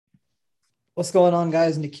What's going on,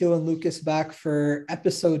 guys? Nikhil and Lucas back for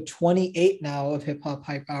episode 28 now of Hip Hop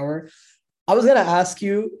Hype Hour. I was gonna ask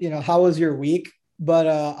you, how was your week? But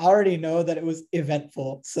I already know that it was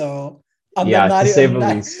eventful, so I'm Yeah, not to say even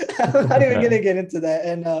the least. I'm not even gonna get into that.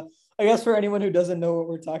 And I guess for anyone who doesn't know what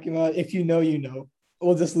we're talking about, if you know, you know.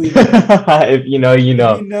 We'll just leave it there. If you know, you If you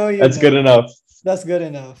know. know, you That's good know. enough. That's good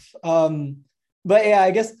enough. But yeah, I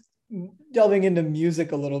guess delving into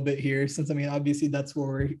music a little bit here, since I mean, obviously that's what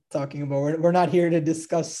we're talking about. We're not here to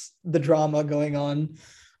discuss the drama going on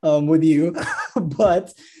with you,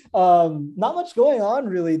 but not much going on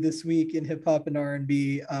really this week in hip hop and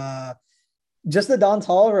R&B. Just the Don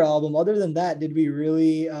Toliver album. Other than that, did we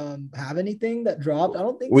really have anything that dropped? I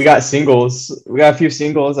don't think We so. got singles. We got a few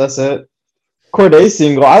singles. That's it. Corday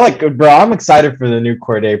single. I like, bro. I'm excited for the new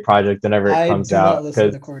Corday project whenever it I comes do not out listen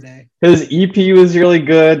because to Corday. his EP was really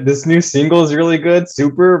good. This new single is really good.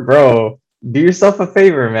 Super, bro. Do yourself a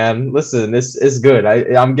favor, man. Listen, this is good.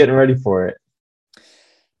 I'm getting ready for it.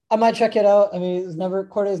 I might check it out. I mean, it's never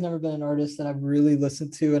Corday's never been an artist that I've really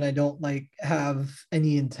listened to, and I don't like have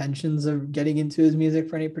any intentions of getting into his music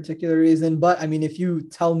for any particular reason. But I mean, if you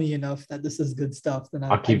tell me enough that this is good stuff, then I,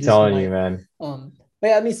 I'll I keep just telling you, might. man. But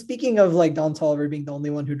yeah, I mean, speaking of like Don Toliver being the only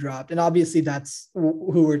one who dropped, and obviously that's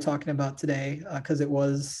who we're talking about today, because it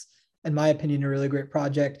was, in my opinion, a really great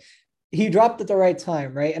project. He dropped at the right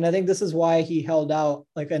time, right? And I think this is why he held out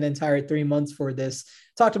like an entire 3 months for this.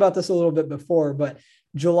 Talked about this a little bit before, but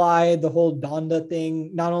July, the whole Donda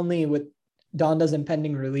thing, not only with Donda's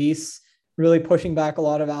impending release, really pushing back a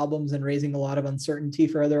lot of albums and raising a lot of uncertainty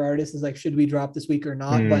for other artists is like, should we drop this week or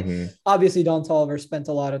not? But Hmm. obviously, Don Toliver spent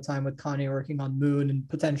a lot of time with Kanye working on Moon and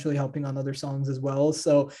potentially helping on other songs as well.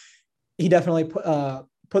 So he definitely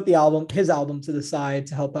put his album to the side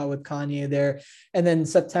to help out with Kanye there. And then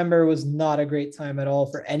September was not a great time at all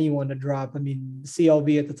for anyone to drop. I mean,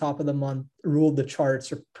 CLB at the top of the month ruled the charts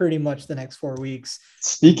for pretty much the next 4 weeks.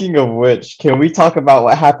 Speaking of which, can we talk about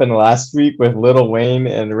what happened last week with Lil Wayne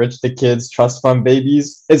and Rich the Kids Trust Fund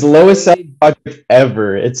Babies? It's lowest selling I project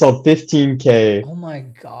ever. It sold 15K. Oh my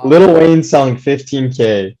god. Lil Wayne selling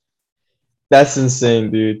 15K. That's insane,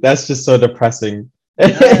 dude. That's just so depressing.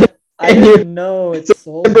 That I And you didn't know it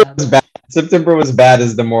sold September that was bad. much. September was bad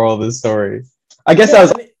is the moral of the story. I guess that Yeah,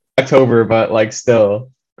 was I mean, October, but like still.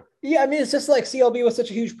 yeah, I mean, it's just like CLB was such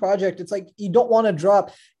a huge project. It's like you don't want to drop.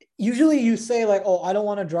 Usually, you say like, "Oh, I don't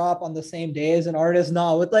want to drop on the same day as an artist."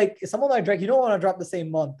 No, with like someone like Drake, you don't want to drop the same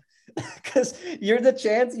month because you're the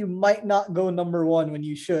chance you might not go number one when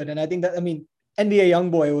you should. And I think that I mean, NBA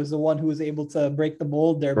YoungBoy was the one who was able to break the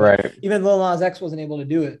mold there, but Right, even Lil Nas X wasn't able to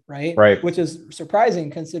do it, right? right. Which is surprising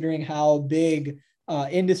considering how big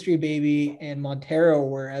Industry Baby and Montero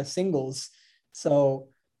were as singles. So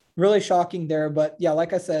really shocking there. But yeah,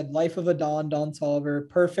 like I said, Life of a Don Toliver,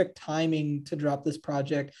 perfect timing to drop this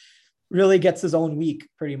project. Really gets his own week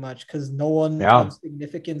pretty much because no one of Yeah.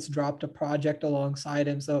 significance dropped a project alongside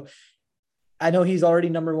him. So I know he's already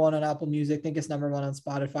number one on Apple Music. I think it's number one on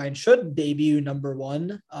Spotify and should debut number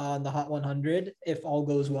one on the Hot 100 if all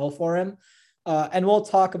goes well for him. And we'll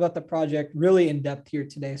talk about the project really in depth here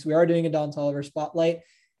today. So we are doing a Don Toliver spotlight.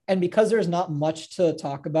 And because there's not much to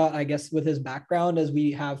talk about, I guess, with his background as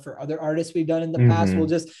we have for other artists we've done in the past, we'll Hmm.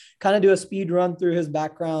 just kind of do a speed run through his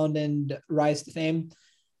background and rise to fame.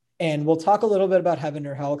 And we'll talk a little bit about Heaven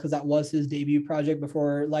or Hell because that was his debut project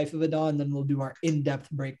before Life of a Dawn. Then we'll do our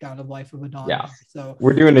in-depth breakdown of Life of a Dawn Yeah. here. So,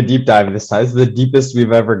 We're doing a deep dive this time. This is the deepest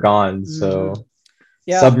we've ever gone. So mm-hmm.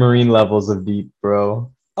 Yeah. submarine levels of deep,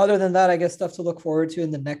 bro. Other than that, I guess stuff to look forward to in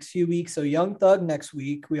the next few weeks. So, Young Thug next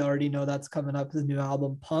week. We already know that's coming up. His new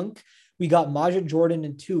album, Punk. We got Majid Jordan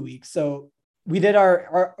in 2 weeks. So, we did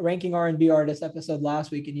our ranking R&B artist episode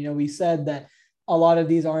last week, and we said that a lot of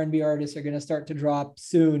these R&B artists are going to start to drop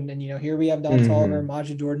soon. And here we have Don Toliver, Hmm.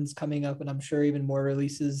 Majid Jordan's coming up, and I'm sure even more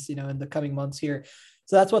releases, in the coming months here.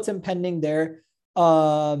 So that's what's impending there.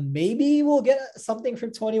 Maybe we'll get something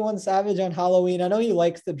from 21 Savage on Halloween. I know he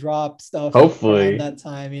likes to drop stuff around Hopefully. that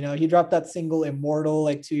time. He dropped that single Immortal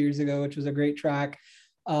like 2 years ago, which was a great track.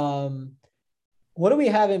 Um, what do we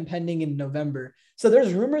have impending in November? So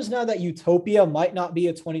there's rumors now that Utopia might not be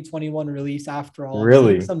a 2021 release after all. I'm seeing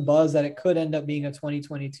Really. some buzz that it could end up being a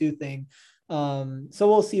 2022 thing. So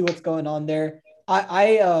we'll see what's going on there.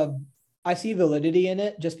 I see validity in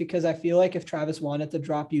it just because I feel like if Travis wanted to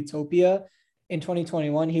drop Utopia in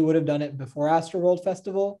 2021, he would have done it before Astroworld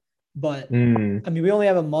Festival. But Mm. I mean, we only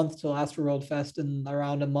have a month till Astroworld Fest and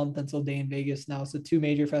around a month until Day in Vegas now. So two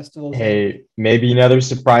major festivals in. Hey, maybe another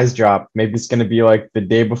surprise drop. Maybe it's gonna be like the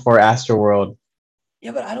day before Astroworld.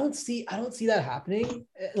 Yeah, but I don't see that happening.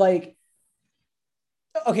 Like,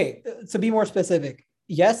 okay, to be more specific,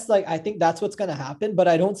 yes, like I think that's what's going to happen, but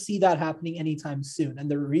I don't see that happening anytime soon. And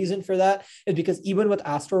the reason for that is because even with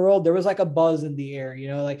Astroworld, there was like a buzz in the air,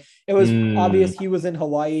 like it was Mm, obvious he was in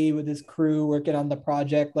Hawaii with his crew working on the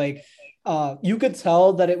project. Like you could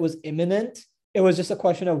tell that it was imminent. It was just a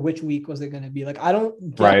question of which week was it going to be. Like I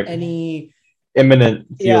don't get right. any Imminent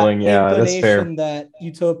yeah, feeling. Yeah, that's fair. inclination that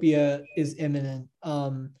Utopia is imminent.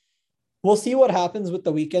 We'll see what happens with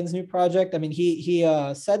the Weeknd's new project. I mean, he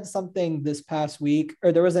said something this past week,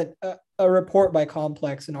 or there was a report by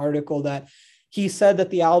Complex, an article that he said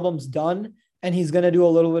that the album's done and he's going to do a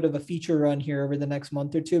little bit of a feature run here over the next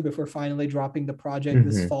month or two before finally dropping the project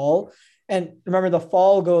this Hmm. fall. And remember, the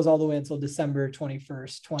fall goes all the way until December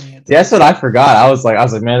 21st, 20th. Yeah, that's what I forgot. I was like,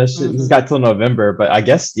 man, this Mhm. got till November, but I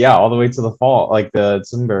guess yeah, all the way to the fall, like the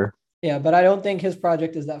December. Yeah, but I don't think his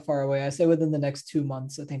project is that far away. I say within the next 2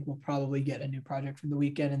 months, I think we'll probably get a new project from the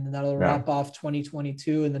Weeknd, and then that'll Yeah, wrap off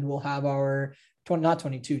 2022, and then we'll have our 20, not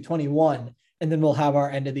 22, 21, and then we'll have our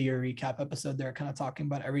end of the year recap episode there, kind of talking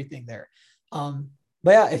about everything there. Um,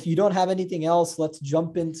 but yeah, if you don't have anything else, let's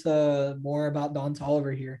jump into more about Don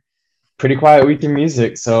Toliver here. pretty quiet week in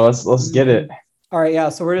music, so let's get it. Mhm. All right, yeah.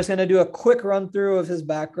 So we're just gonna do a quick run through of his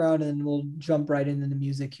background, and we'll jump right into the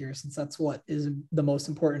music here, since that's what is the most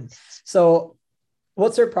important. So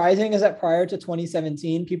what's surprising is that prior to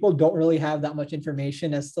 2017, people don't really have that much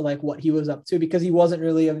information as to like what he was up to, because he wasn't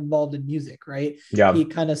really involved in music, right? Yeah, He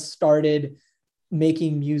kind of started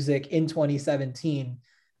making music in 2017.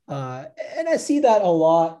 And I see that a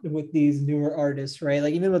lot with these newer artists, right?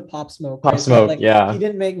 Like even with Pop Smoke, right? Pop It's kind of Smoke. like he Yeah.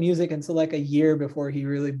 didn't make music until like a year before he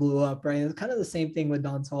really blew up, right? It's kind of the same thing with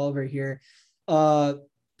Don Toliver here. Uh,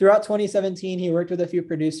 Throughout 2017, he worked with a few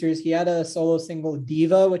producers. He had a solo single,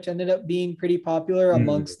 Diva, which ended up being pretty popular Mm.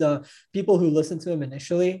 amongst the people who listened to him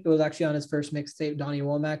initially. It was actually on his first mixtape, Donnie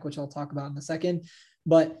Womack, which I'll talk about in a second.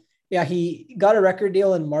 But yeah, he got a record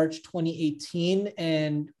deal in March 2018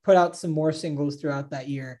 and put out some more singles throughout that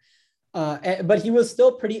year. But he was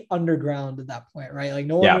still pretty underground at that point, right? Like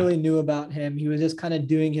no one Yeah. really knew about him. He was just kind of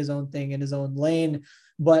doing his own thing in his own lane.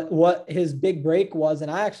 But what his big break was,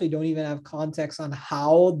 and I actually don't even have context on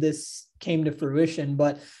how this came to fruition,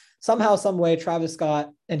 but somehow, some way, Travis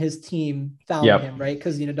Scott and his team found Yep. him, right?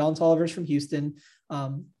 Because Don Toliver's from Houston.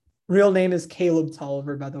 Um, Real name is Caleb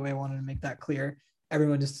Tolliver, by the way. I wanted to make that clear.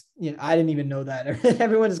 Everyone just, I didn't even know that.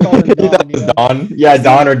 Everyone just calls him You thought Don. it was Don? Yeah, It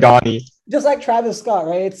Don seems or Donnie. just like Travis Scott,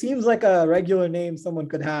 right? It seems like a regular name someone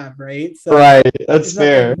could have, right? So Right. That's it's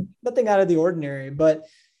fair. nothing out of the ordinary. But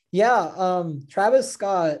yeah, Travis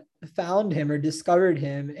Scott found him or discovered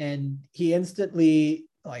him, and he instantly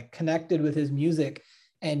like connected with his music,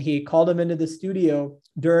 and he called him into the studio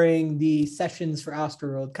during the sessions for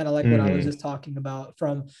Astroworld, kind of like what I was Hmm. just talking about.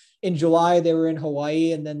 From in July, they were in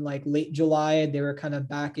Hawaii, and then like late July, they were kind of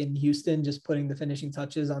back in Houston, just putting the finishing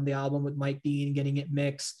touches on the album with Mike Dean, getting it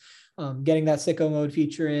mixed, getting that sicko mode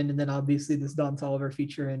feature in, and then obviously this Don Toliver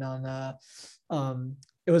feature in on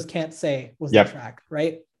it was Can't Say was the Yep. track,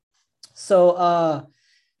 right? So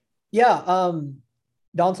yeah,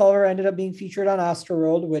 Don Toliver ended up being featured on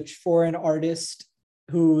Astroworld, which for an artist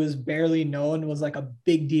who is barely known was like a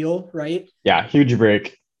big deal, right? Yeah. Huge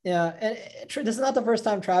break. Yeah, and this is not the first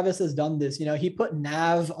time Travis has done this. He put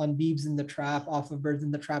Nav on Beebs in the Trap off of Birds in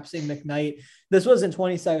the Trap, Sing McKnight. This was in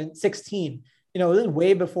 2016. This is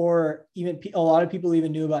way before even a lot of people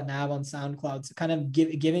even knew about Nav on SoundCloud. So kind of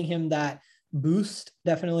giving him that boost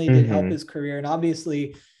definitely did help Hmm. his career. And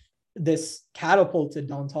obviously, this catapulted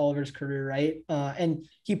Don Toliver's career, right? And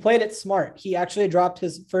he played it smart. He actually dropped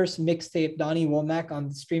his first mixtape, Donnie Womack, on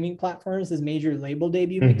streaming platforms, his major label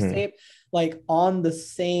debut Hmm. mixtape, like on the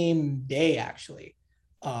same day, actually,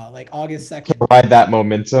 like August To 2nd. ride that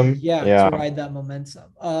momentum. Yeah, Yeah. to ride that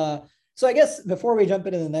momentum. So I guess before we jump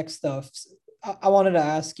into the next stuff, I wanted to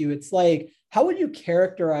ask you, it's like, how would you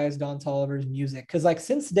characterize Don Toliver's music? Because like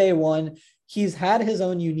since day one, he's had his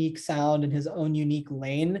own unique sound and his own unique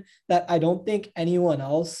lane that I don't think anyone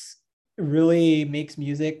else really makes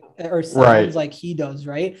music or sounds Right. like he does,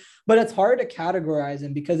 right? But it's hard to categorize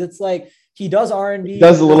him because it's like he does He R&B, but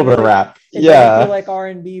does a little bit of rap. it doesn't feel Yeah. like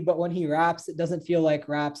R&B, but when he raps, it doesn't feel like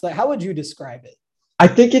raps. Like how would you describe it? I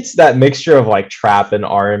think it's that mixture of like trap and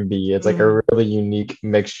R&B. It's like a Mhm. really unique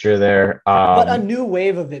mixture there. But a new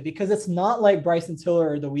wave of it, because it's not like Bryson Tiller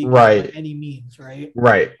or The Weeknd by Right. any means, right?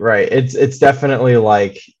 Right. It's definitely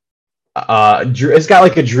like it's got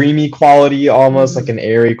like a dreamy quality, almost like Mm-hmm. an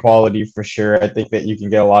airy quality for sure. I think that you can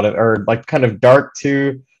get a lot of, or like kind of dark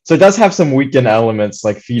too. So it does have some weekend elements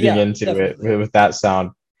like feeding Yeah, into it definitely. with that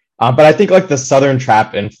sound. But I think like the southern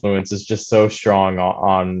trap influence is just so strong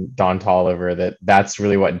on Don Toliver that that's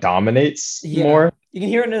really what dominates Yeah. more. You can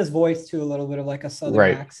hear it in his voice too, a little bit of like a southern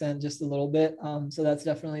Right. accent, just a little bit. So that's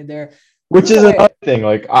definitely there. Which One is boy, another thing.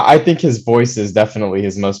 Like I think his voice is definitely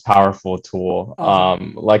his most powerful tool.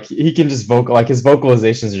 awesome. Like he can just vocal like his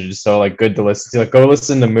vocalizations are just so like good to listen to. Like go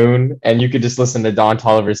listen to Moon, and you could just listen to Don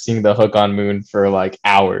Toliver sing the hook on Moon for like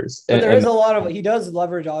hours. But there is And a lot of he does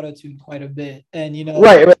leverage auto tune quite a bit, and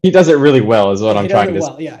right, he does it really well, is what yeah, he I'm does trying it to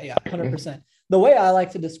well. Yeah, 100%. The way I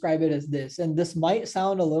like to describe it is this, and this might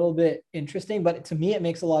sound a little bit interesting, but to me it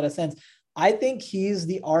makes a lot of sense. I think he's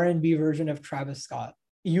the R&B version of Travis Scott.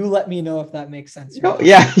 You let me know if that makes sense or not.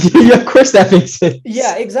 Yeah, yeah, of course that makes Yeah,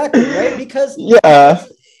 sense. exactly, right? Because Yeah.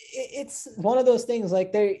 because it's one of those things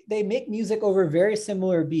like they make music over very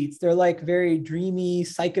similar beats. They're like very dreamy,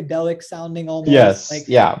 psychedelic sounding Yes.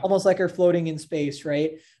 Yeah. almost like they're floating in space,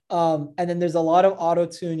 right? And then there's a lot of auto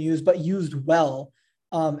tune used, but used well.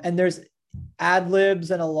 And there's ad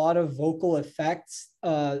libs and a lot of vocal effects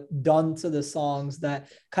done to the songs that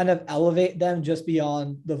kind of elevate them just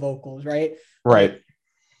beyond the vocals, right? Like Right.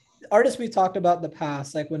 artists we talked about in the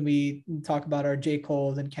past, like when we talk about our J.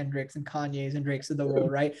 Cole's and Kendrick's and Kanye's and Drake's of the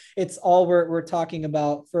world, right? It's all we're talking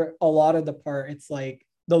about for a lot of the part. It's like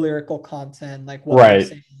the lyrical content, like what they're Right.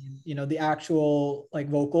 saying, the actual like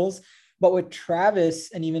vocals. But with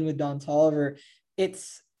Travis and even with Don Toliver,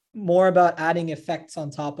 it's more about adding effects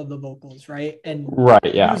on top of the vocals, right? And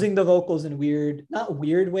Right. Yeah. using the vocals in weird, not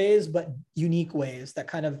weird ways, but unique ways that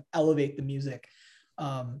kind of elevate the music.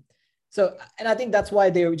 Um, and I think that's why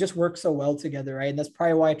they just work so well together, right? And that's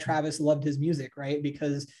probably why Travis loved his music, right?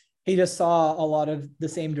 Because he just saw a lot of the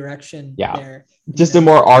same direction Yeah. there in Just a them.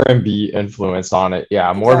 more R&B influence on it.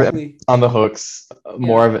 Yeah, more of an emphasis Exactly. on the hooks,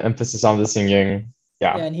 more Yeah. of an emphasis on the singing.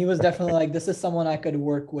 Yeah. Yeah. And he was definitely like, this is someone I could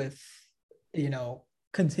work with,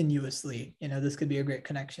 continuously. This could be a great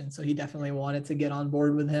connection. So he definitely wanted to get on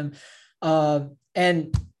board with him.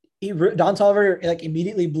 And Don Toliver like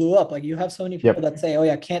immediately blew up. Like you have so many people Yep. that say, "Oh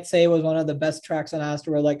yeah, Can't Say" was one of the best tracks on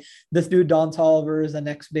Astroworld. Like this dude Don Toliver is the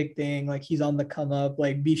next big thing. Like he's on the come up.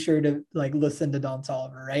 Like be sure to like listen to Don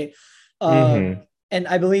Toliver, right? Mm-hmm. And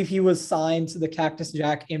I believe he was signed to the Cactus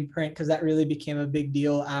Jack imprint because that really became a big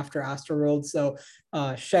deal after Astroworld. So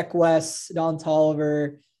Sheck West, Don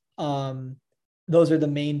Toliver, um, those are the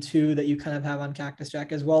main two that you kind of have on Cactus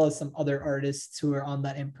Jack, as well as some other artists who are on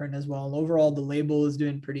that imprint as well. And overall, the label is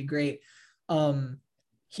doing pretty great. Um,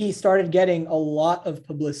 he started getting a lot of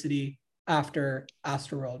publicity after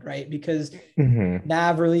Astroworld, right? Because Mm-hmm.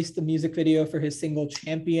 Nav released the music video for his single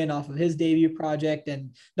Champion off of his debut project,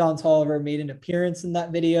 and Don Toliver made an appearance in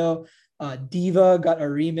that video. Diva got a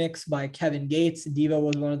remix by Kevin Gates. Diva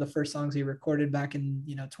was one of the first songs he recorded back in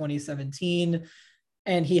 2017,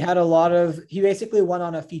 and he basically went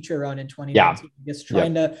on a feature run in Yeah. 2019, just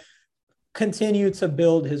trying Yep. to continue to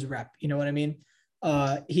build his rep. You know what I mean?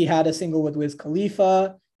 He had a single with Wiz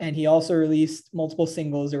Khalifa, and he also released multiple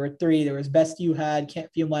singles. There were three. There was Best You Had,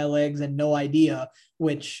 Can't Feel My Legs, and No Idea,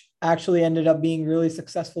 which actually ended up being really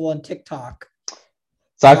successful on TikTok.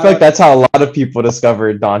 So I feel like Uh, that's how a lot of people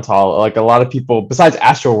discovered Don Toliver. Like a lot of people, besides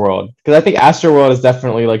Astroworld, because I think Astroworld is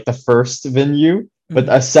definitely like the first venue, but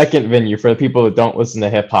mhm. a second venue for the people who don't listen to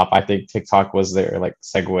hip hop. I think TikTok was their like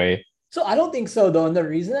segue. So I don't think so though. And the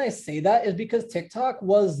reason I say that is because TikTok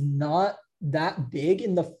was not that big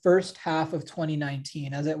in the first half of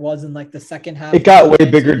 2019 as it was in like the second half It of got way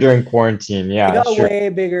bigger 2019. during quarantine. It Yeah, that's got true. way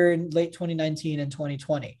bigger in late 2019 and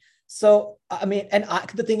 2020. So I mean,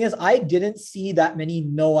 the thing is, I didn't see that many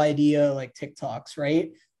no idea like TikToks,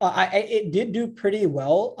 right? It did do pretty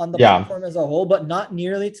well on the Yeah, platform as a whole, but not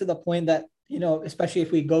nearly to the point that especially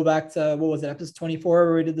if we go back to what was it, episode 24,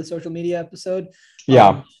 where we did the social media episode.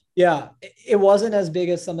 yeah. Yeah, it wasn't as big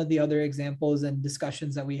as some of the other examples and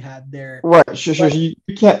discussions that we had there, Right, sure, sure. but You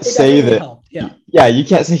can't it say definitely that. helped. Yeah, Yeah, you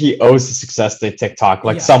can't say he owes the success to TikTok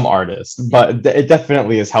like yeah, some artists, yeah, but it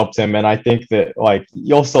definitely has helped him. And I think that like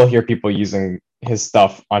you'll still hear people using his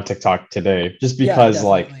stuff on TikTok today, just yeah, because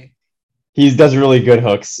like definitely. he does really good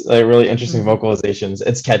hooks, like really interesting Mhm. vocalizations.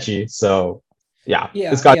 It's catchy, so yeah, it's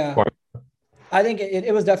Yeah, got yeah. I think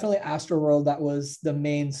it was definitely Astroworld that was the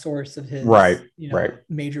main source of his, right, right,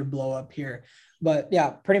 major blow up here. But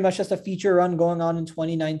yeah, pretty much just a feature run going on in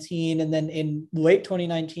 2019. And then in late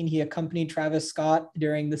 2019, he accompanied Travis Scott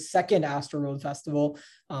during the second Astroworld Festival.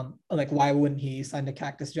 Like, why wouldn't he sign to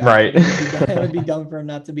Cactus Jack? right. Right? It would be it would be dumb for him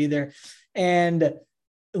not to be there. And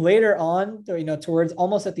later on, towards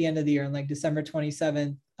almost at the end of the year, on like December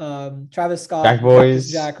 27th, Travis Scott Jack and Cactus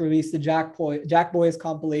Boys. Jack released the Jack Boys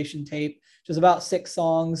compilation tape, which was about 6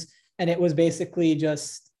 songs, and it was basically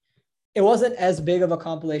just it wasn't as big of a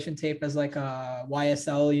compilation tape as like a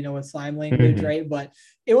YSL, with sign language, Hmm. right? But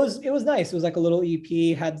it was nice. It was like a little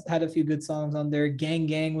EP, had a few good songs on there. Gang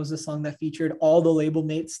Gang was a song that featured all the label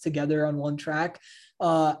mates together on one track.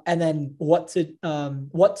 And then What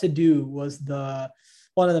to Do was the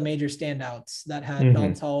one of the major standouts that had Don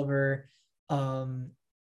Hmm. Toliver um,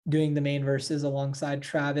 doing the main verses alongside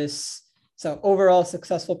Travis. So overall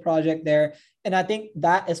successful project there. And I think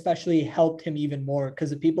that especially helped him even more because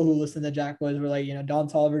the people who listen to Jack Boys were like, Don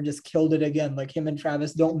Toliver just killed it again. Like him and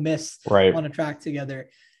Travis don't miss Right. on a track together.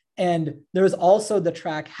 And there was also the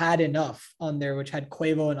track Had Enough on there, which had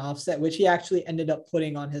Quavo and Offset, which he actually ended up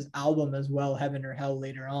putting on his album as well, Heaven or Hell,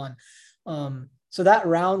 later on. So that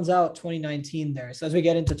rounds out 2019 there. So as we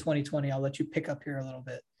get into 2020, I'll let you pick up here a little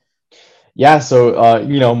bit. Yeah,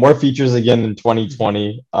 so more features again in Mhm.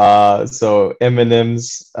 2020. So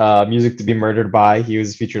Eminem's Music to Be Murdered By, he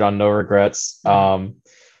was featured on No Regrets. Mhm.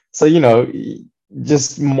 So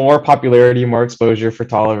just more popularity, more exposure for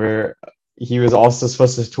Tolliver. He was also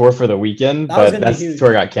supposed to tour for the weekend, That was but going to be that tour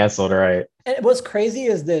huge. got canceled, right? And what's crazy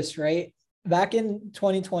is this, right? Back in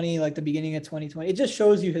 2020, like the beginning of 2020, it just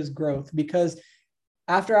shows you his growth because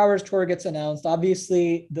After Hours tour gets announced.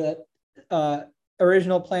 Obviously, the uh,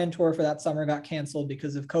 original planned tour for that summer got canceled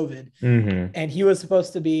because of COVID, Hmm. and he was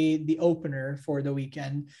supposed to be the opener for the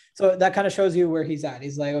weekend. So that kind of shows you where he's at.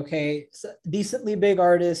 He's like, okay, decently big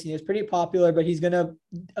artist. He's pretty popular, but he's gonna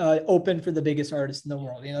open for the biggest artist in the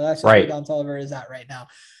world. That's just where Right. Don Toliver is at right now.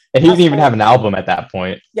 And he didn't Fast even have forward, an album at that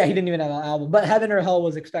point. yeah, he didn't even have an album, but Heaven or Hell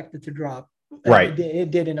was expected to drop, and Right.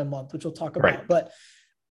 it did in a month, which we'll talk Right. about. But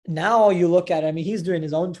now you look at it, I mean, he's doing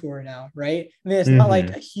his own tour now, right? I mean, it's not like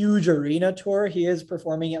Hmm. a huge arena tour. He is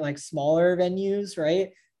performing at like smaller venues, right?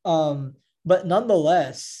 Um, but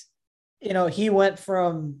nonetheless, he went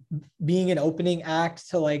from being an opening act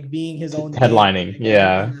to like being his own gig in Headlining. like a year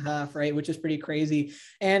Yeah. and a half, right? Which is pretty crazy.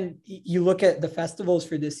 And you look at the festivals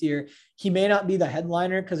for this year, he may not be the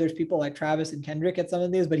headliner because there's people like Travis and Kendrick at some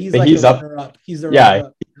of these, but he's But like the he's up. runner up. He's the runner Yeah,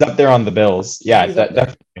 up. he's up there on the bills. Yeah, Yeah, he's up that there.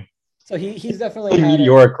 definitely So he's definitely really had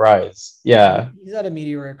meteoric rise. Yeah. he's at a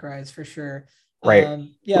meteoric rise for sure. Right.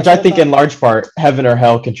 Yeah, Which so I we'll think talk. in large part Heaven or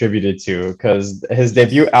Hell contributed to because his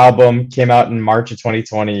debut Yes. album came out in March of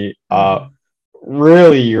 2020. Mhm.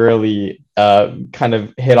 Really, really kind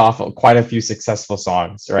of hit off quite a few successful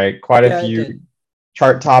songs, right? Quite a Yeah, it few did.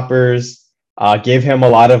 chart toppers, gave him a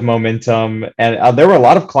lot of momentum. And there were a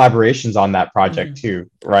lot of collaborations on that project Mhm. too,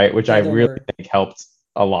 right? Which I Yeah, there really were. think helped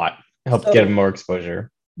a lot, helped get him So more exposure.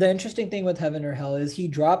 the interesting thing with Heaven or Hell is he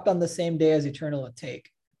dropped on the same day as Eternal Atake.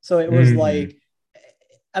 So it was Hmm. like,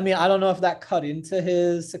 I mean, I don't know if that cut into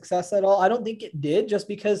his success at all. I don't think it did, just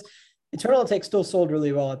because Eternal Atake still sold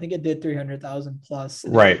really well. I think it did 300,000 plus,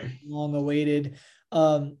 and it was Right. long awaited.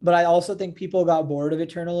 But I also think people got bored of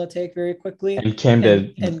Eternal Atake very quickly And came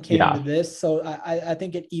and to, and came to yeah. this. So I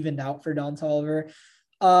think it evened out for Don Toliver.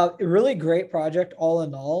 A really great project all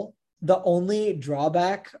in all. The only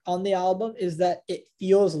drawback on the album is that it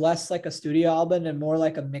feels less like a studio album and more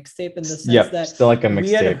like a mixtape, in the sense Yep. that Still like a we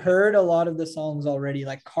had mixtape. heard a lot of the songs already,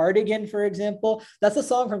 like Cardigan, for example. That's a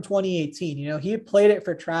song from 2018. He played it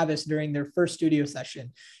for Travis during their first studio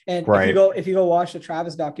session. And if you Right. go if you go watch the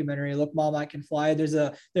Travis documentary, Look Mom I Can Fly,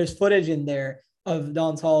 there's footage in there of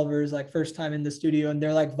Don Toliver's like first time in the studio, and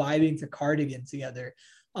they're like vibing to Cardigan together.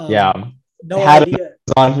 Yeah. Um, no Had idea.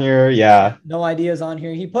 on here. Yeah, Yeah. no ideas on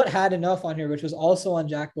here. He put Had Enough on here, which was also on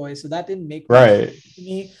Jack Boy, so that didn't make much sense Right. to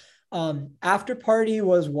me. After Party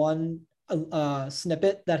was one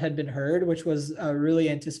snippet that had been heard, which was a really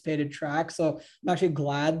anticipated track. So I'm actually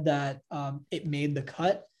glad that it made the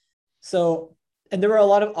cut. So, and there were a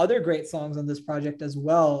lot of other great songs on this project as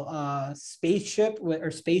well. Spaceships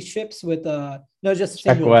with no, just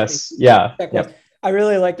Check singular space. West. Yeah. Check West. Yep. I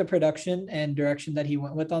really like the production and direction that he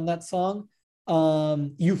went with on that song.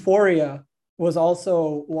 Euphoria was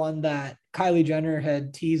also one that Kylie Jenner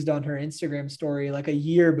had teased on her Instagram story like a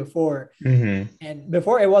year before. Hmm. And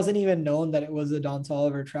before, it wasn't even known that it was a Don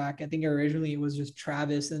Toliver track. I think originally it was just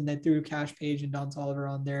Travis, and they threw Cash Page and Don Toliver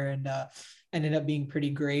on there, and ended up being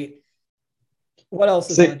pretty great. What else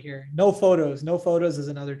is So on here? No Photos. No Photos is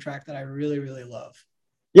another track that I really, really love.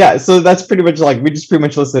 yeah, so that's pretty much like we just pretty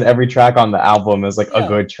much listed every track on the album as like a Yeah.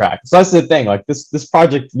 good track. So that's the thing. Like this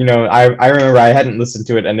project, I remember I hadn't listened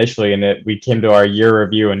to it initially, and we came to our year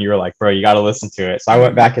review, and you were like, bro, you got to listen to it. So I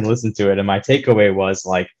went Mm-hmm. back and listened to it, and my takeaway was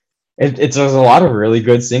like, it's there's a lot of really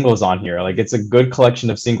good singles on here. Like it's a good collection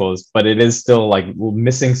of singles, but it is still like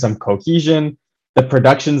missing some cohesion. The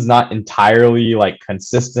production's not entirely like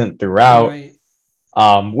consistent throughout. Right.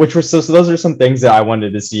 Which were so those are some things that I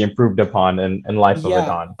wanted to see improved upon in Life of a Yeah,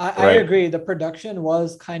 Don, I right? agree. The production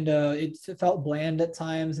was kind of, it felt bland at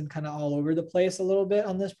times and kind of all over the place a little bit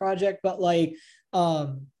on this project, but like,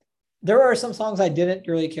 um, there are some songs I didn't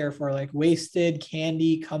really care for, like Wasted,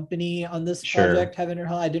 Candy, Company on this Sure. project, Heaven or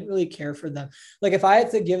Hell. I didn't really care for them. Like, if I had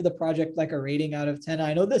to give the project like a rating out of 10,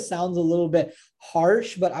 I know this sounds a little bit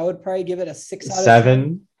harsh, but I would probably give it a 6 out of 10.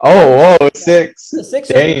 7. Yeah, Oh, whoa, yeah. 6. A six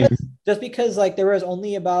Dang. just because like there was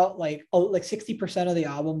only about like 60% of the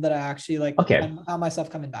album that I actually like Okay. found myself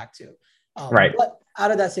coming back to. Right. But out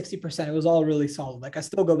of that 60%, it was all really solid. Like I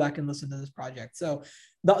still go back and listen to this project. So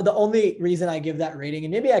the only reason I give that rating,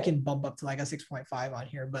 and maybe I can bump up to like a 6.5 on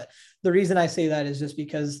here, but the reason I say that is just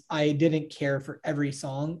because I didn't care for every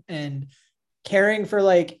song, and caring for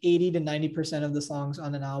like 80 to 90% of the songs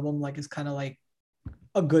on an album like is kind of like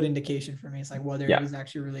a good indication for me. It's like whether it Yeah. was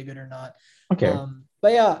actually really good or not. Okay.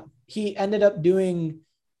 But yeah, he ended up doing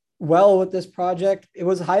well with this project. It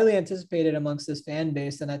was highly anticipated amongst this fan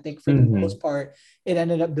base, and I think for the Hmm. most part, it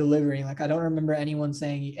ended up delivering. Like I don't remember anyone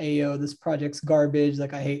saying, "Hey, yo, this project's garbage.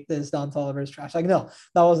 Like I hate this. Don Toliver's trash." Like no,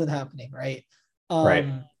 that wasn't happening, right? Right.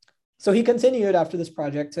 So he continued after this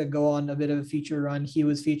project to go on a bit of a feature run. He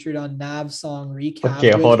was featured on Nav's song Okay, "Recap,"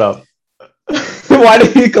 which hold up. Why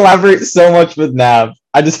did you collaborate so much with Nav?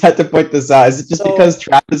 I just had to point this out. Is it just because so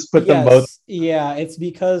Travis put them both? yes, yeah, it's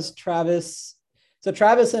because Travis. So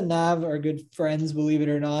Travis and Nav are good friends, believe it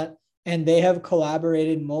or not, and they have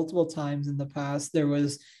collaborated multiple times in the past. There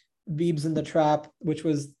was Beebs in the Trap, which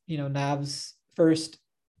was Nav's first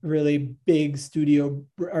really big studio,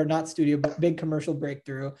 or not studio, but big commercial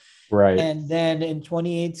breakthrough. Right. And then in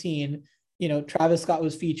 2018, Travis Scott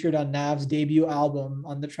was featured on Nav's debut album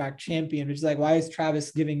on the track Champion, which is like, why is Travis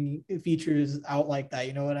giving features out like that?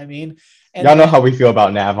 You know what I mean? And Y'all know then, how we feel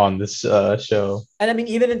about Nav on this show. and I mean,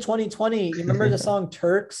 even in 2020, you remember the song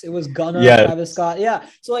Turks? It was Gunna, Yes. Travis Scott. Yeah.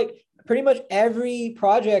 So, like, pretty much every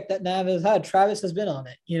project that Nav has had, Travis has been on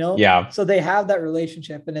it. Yeah. So they have that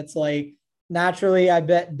relationship. And it's like, naturally, I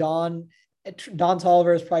bet Don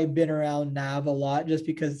Toliver has probably been around Nav a lot just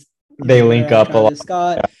because he's They been link around up a lot. Travis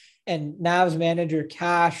Scott. And Nav's manager,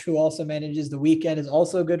 Cash, who also manages The Weeknd, is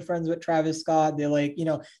also good friends with Travis Scott. They like,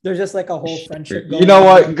 there's just like a whole friendship You going know on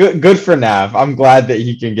what? there. Good for Nav. I'm glad that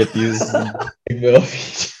he can get these big little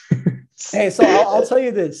features. Hey, so I'll tell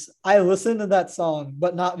you this. I listened to that song,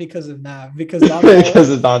 but not because of Nav, because Because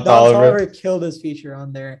of Don Don Toliver. Toliver killed his feature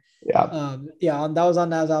on there. Yeah. Yeah, that was on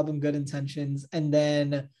Nav's album Good Intentions. And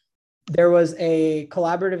then there was a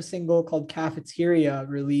collaborative single called Cafeteria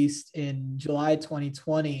released in July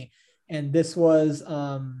 2020. And this was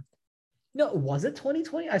no, was it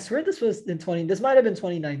 2020? I swear this was in 20. This might have been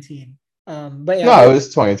 2019. But yeah, No, it was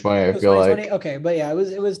 2020, it I was feel 2020. like. Okay, but yeah,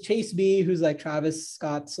 it was Chase B, who's like Travis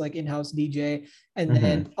Scott's like in-house DJ, and Hmm.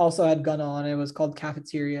 then also had Gunna on. It was called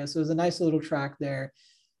Cafeteria, so it was a nice little track there.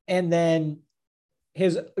 And then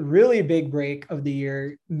his really big break of the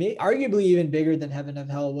year, arguably even bigger than Heaven of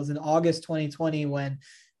Hell, was in August 2020 when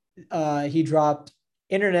he dropped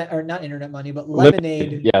internet, or not internet money, but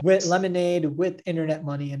Limited, yes. Lemonade with internet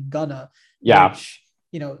money and Gunna, Yeah. which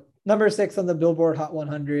number 6 on the Billboard Hot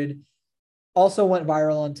 100, also went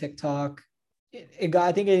viral on TikTok.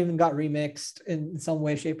 I think it even got remixed in some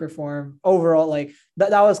way, shape, or form. Overall, like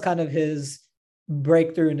that was kind of his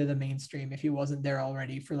breakthrough into the mainstream if he wasn't there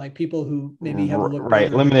already, for like people who maybe have looked Right.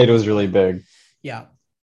 over him Lemonade was really previously. big, Yeah.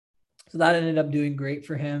 So that ended up doing great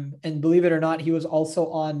for him. And believe it or not, he was also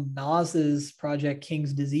on Nas's project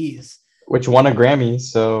King's Disease. which won a Grammy.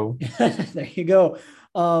 So, There you go.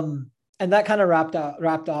 And that kind of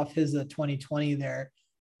wrapped off his 2020 there.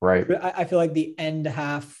 right. I feel like the end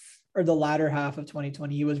half or the latter half of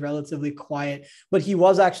 2020, he was relatively quiet, but he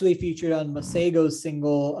was actually featured on Masego's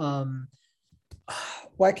single.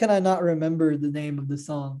 Why can I not remember the name of the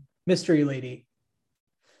song? Mystery Lady.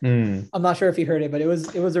 Hmm. I'm not sure if you heard it, but it was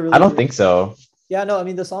a I really don't great think track. so. Yeah, no, I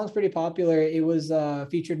mean the song's pretty popular. It was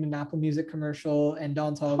featured in an Apple Music commercial, and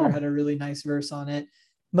Don Toliver Huh. had a really nice verse on it.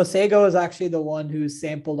 Masego is actually the one who's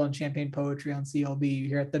sampled on Champagne Poetry on CLB. You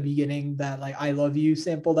hear at the beginning that like "I love you"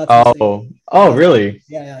 sample. That's Masego. Oh, really?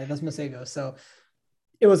 Yeah, that's Masego. So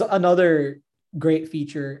it was another great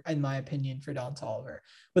feature, in my opinion, for Don Toliver.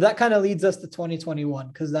 But that kind of leads us to 2021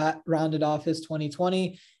 because that rounded off his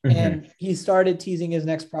 2020, Hmm. and he started teasing his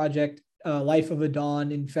next project, Life of a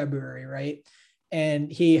Dawn, in February, right?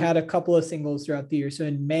 And he had a couple of singles throughout the year. So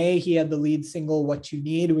in May, he had the lead single "What You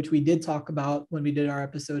Need," which we did talk about when we did our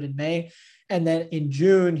episode in May. And then in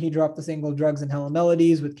June, he dropped the single "Drugs and Hella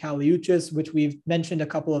Melodies" with Kali Uchis, which we've mentioned a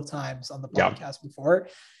couple of times on the Yeah. podcast before.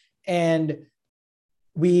 And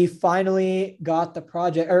we finally got the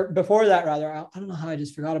project, or before that, rather. I don't know how I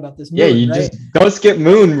just forgot about this. Yeah, Moon, you just right? don't skip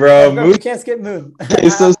Moon, Yeah, bro. bro, Moon. we can't skip Moon. Okay,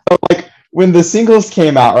 so like when the singles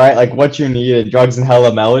came out, right? Like What You Need and Drugs and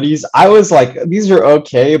Hella Melodies, I was like, these are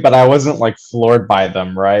okay, but I wasn't like floored by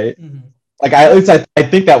them, right? Mhm. Like I at No, least I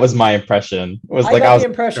think that was my impression. It was I like got I the was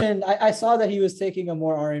impression I saw that he was taking a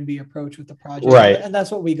more R&B approach with the project, and, right, and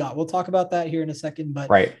that's what we got. We'll talk about that here in a second, but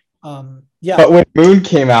right. yeah, But when Moon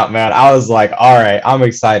came out, man, I was like, all right, I'm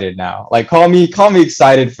excited now. Like call me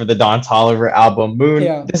excited for the Don Toliver album. Moon,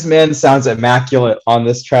 yeah, this man sounds immaculate on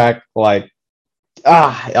this track. Like,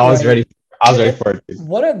 right. I was ready And for it. Dude.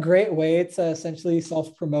 what a great way to essentially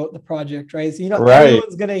self-promote the project, right? So, Right,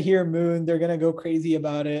 everyone's gonna hear Moon, they're gonna go crazy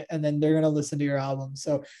about it, and then they're gonna listen to your album.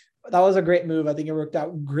 So that was a great move. I think it worked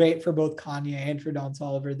out great for both Kanye and for Don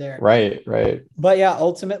Toliver there. right. But yeah,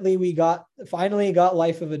 ultimately we finally got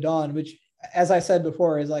Life of a Dawn, which, as I said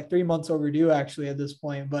before, is like 3 months overdue actually at this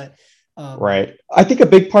point. But Right. I think a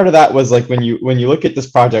big part of that was like when you look at this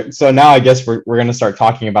project. So now I guess we're going to start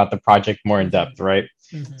talking about the project more in mhm, depth, right?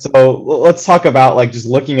 mhm. So let's talk about like just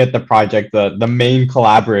looking at the project, the main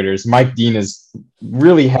collaborators. Mike Dean is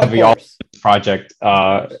really Of heavy all over course, this project,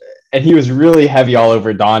 of course. and he was really heavy all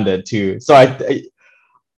over Donda too. So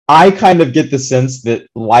I kind of get the sense that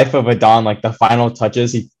Life of a Dawn, like the final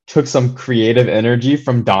touches, he took some creative energy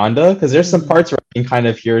from Donda because there's some Mhm, parts where I can kind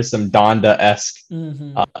of hear some Donda-esque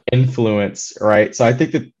mhm. influence, right? So I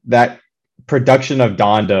think that that production of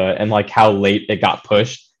Donda and like how late it got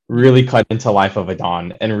pushed really Mhm. cut into Life of a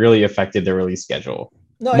Dawn and really affected the release schedule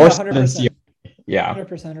No, more yeah, so than C. 100%. Yeah.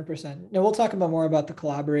 100%, 100%. Now we'll talk about more about the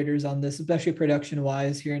collaborators on this, especially production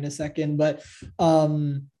wise here in a second. But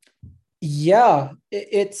um, yeah,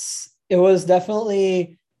 it was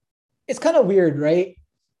definitely it's kind of weird, right?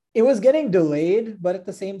 It was getting delayed, but at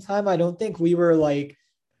the same time, I don't think we weren't like,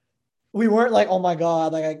 oh my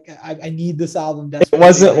god, like I need this album It desperately,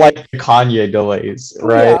 wasn't like right? the Kanye delays, Oh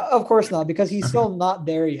yeah, right? of course not, because he's still not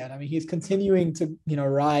there yet. I mean, he's continuing to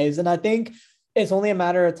rise, and I think it's only a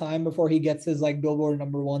matter of time before he gets his like Billboard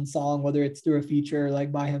 #1 song, whether it's through a feature or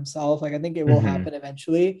like by himself. Like I think it will Mm-hmm. happen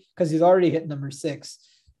eventually because he's already hit #6.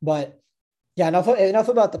 But yeah, enough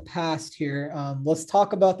about the past here. Let's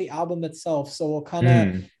talk about the album itself. So we'll kind of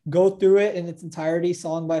Mm. go through it in its entirety,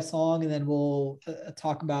 song by song, and then we'll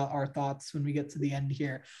talk about our thoughts when we get to the end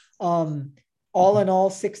here. Um, all in all,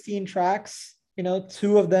 16 tracks.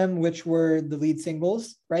 Two of them which were the lead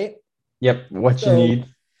singles, right? Yep. What you So need,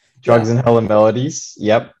 drugs yeah, and hella melodies.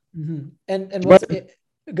 Yep. and But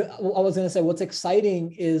I was gonna say what's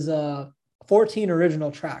exciting is 14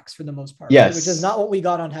 original tracks for the most part, right? Which is yes. not what we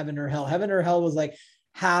got on Heaven or Hell. Heaven or Hell was like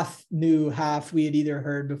half new, half we had either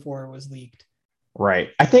heard before it was leaked. Right.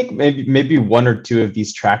 I think maybe one or two of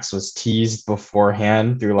these tracks was teased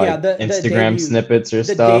beforehand through Yeah, like Instagram snippets or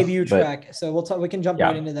the stuff. debut But track. So we'll talk. We can jump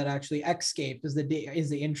right yeah. into that. Actually, Escape is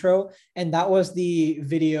the intro, and that was the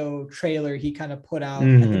video trailer he kind of put out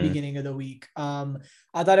at the Hmm. beginning of the week.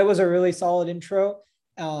 I thought it was a really solid intro.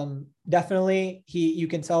 Definitely, you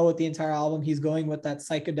can tell with the entire album he's going with that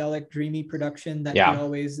psychedelic, dreamy production that he Yeah.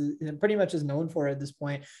 always pretty much is known for at this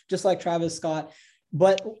point, just like Travis Scott.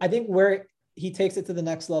 But I think where he takes it to the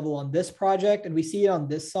next level on this project, and we see it on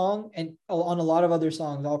this song and on a lot of other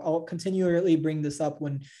songs. I'll continually bring this up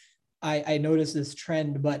when I notice this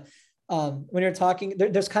trend, but when you're talking,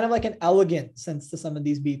 there's kind of like an elegant sense to some of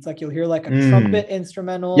these beats. Like you'll hear like a Mm. trumpet Yeah,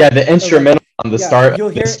 instrumental, the or like instrumental on the yeah, start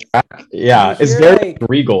of this track, you yeah, it's hear very like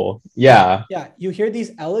regal. Yeah. yeah, you hear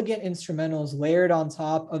these elegant instrumentals layered on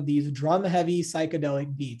top of these drum heavy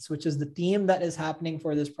psychedelic beats, which is the theme that is happening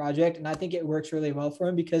for this project. And I think it works really well for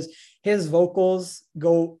him because his vocals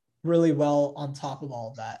go really well on top of all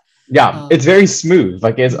of that. Yeah, it's Um, very smooth.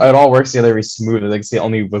 Like it mhm. all works together very smooth. Like it's the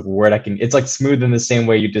only like, word I can. It's like smooth in the same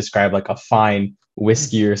way you describe like a fine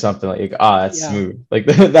whiskey or something. Like that's Yeah. smooth. Like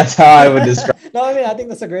that's how I would describe. No, I mean, I think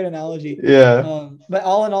that's a great analogy. Yeah, But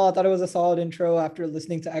all in all, I thought it was a solid intro. After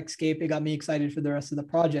listening to Escape, it got me excited for the rest of the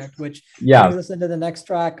project, which brings yeah, us into the next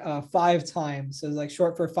track, 5 times. So it's like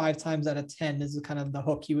short for 5 times out of 10 is kind of the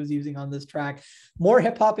hook he was using on this track. More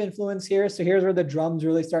hip hop influence here. So here's where the drums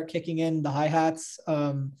really start kicking in, the hi hats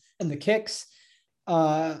and the kicks.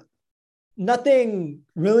 Uh, Nothing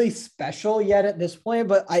really special yet at this point,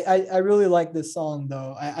 but I really like this song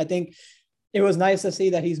though. I think it was nice to see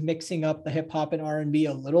that he's mixing up the hip hop and R&B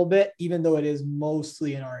a little bit, even though it is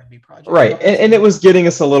mostly an R&B project. right. What you And it think? was getting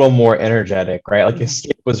us a little more energetic, right? Like Mm-hmm.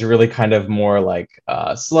 Escape was really kind of more like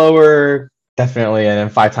slower, definitely, and then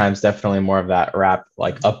 5 times definitely more of that rap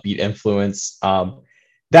like Mm-hmm. upbeat influence.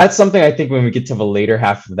 that's something I think when we get to the later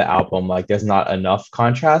half of the album, like there's not enough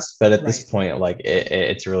contrast, but at this Right. point, like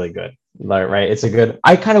it's really good. Like, right, it's a good.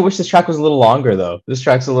 I kind of wish this track was a little longer though. This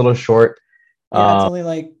track's a little short. Yeah, it's Um, only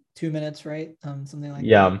like 2 minutes, right? Something like that.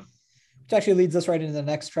 yeah, Which actually leads us right into the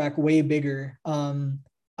next track, way bigger.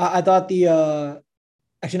 I thought the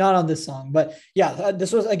actually not on this song, but yeah,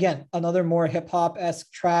 this was again another more hip hop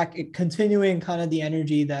esque track, continuing kind of the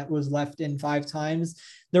energy that was left in Five Times.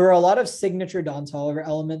 There were a lot of signature Don Toliver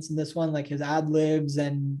elements in this one, like his ad libs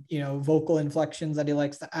and vocal inflections that he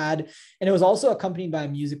likes to add, and it was also accompanied by a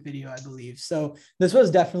music video, I believe. So this was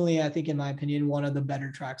definitely, I think, in my opinion, one of the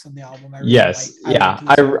better tracks on the album. I really yes, liked. I yeah. liked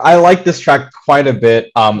I this one. I like this track quite a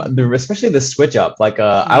bit. Mm-hmm. Especially the switch up. Like,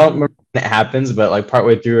 I don't Mm-hmm. remember when it happens, but like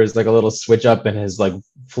partway through, there's like a little switch up in his like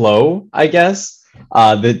flow, I guess.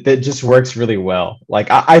 That just works really well. Like,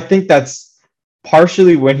 I think that's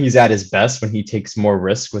partially when he's at his best, when he takes more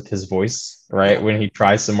risk with his voice, right? Yeah. When he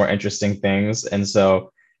tries some more interesting things, and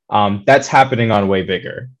so that's happening on Way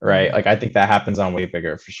Bigger, right? Mm-hmm. Like, I think that happens on Way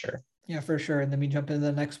Bigger for sure. Yeah, for sure. And then we jump into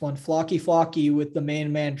the next one, Flocky Flocky with the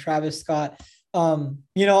main man, Travis Scott. I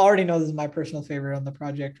already know this is my personal favorite on the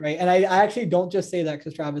project, right? And I actually don't just say that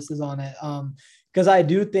because Travis is on it. Because I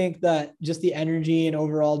do think that just the energy and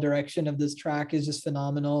overall direction of this track is just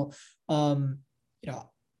phenomenal. Um,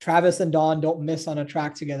 Travis and Don don't miss on a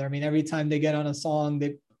track together. I mean, every time they get on a song,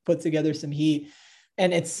 they put together some heat.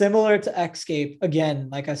 And it's similar to Escape. Again,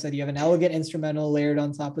 like I said, you have an elegant instrumental layered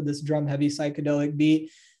on top of this drum heavy psychedelic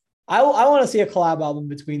beat. I want to see a collab album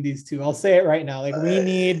between these two. I'll say it right now. Like, we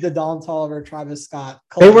need the Don Toliver, Travis Scott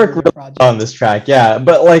They work really collaborative well on project. this track, yeah.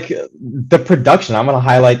 But like the production, I'm gonna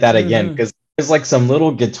highlight that again Mm-hmm. because there's like some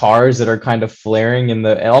little guitars that are kind of flaring in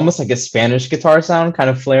the almost like a Spanish guitar sound, kind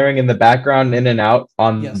of flaring in the background in and out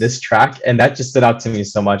on Yes. this track. And that just stood out to me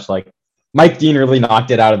so much. Like Mike Dean really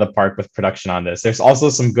knocked it out of the park with production on this. There's also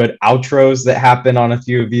some good outros that happen on a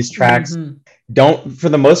few of these tracks. Mm-hmm. Don't for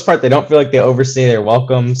the most part, they don't feel like they overstay their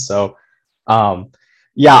welcome. So um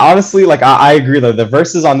yeah, honestly, like I agree though. The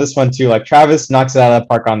verses on this one too, like Travis knocks it out of the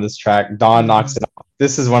park on this track. Don knocks Mm-hmm. it off.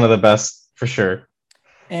 This is one of the best for sure.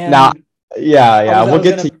 Now, And yeah, I yeah, was I we'll was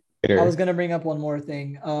get to you gonna I was later. gonna bring up one more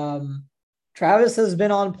thing. Travis has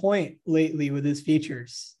been on point lately with his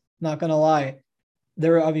features. Not gonna lie.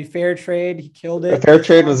 I mean, Fair Trade, he killed A it. fair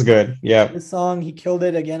trade was good. Yeah. This song, he killed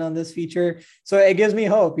it again on this feature. So it gives me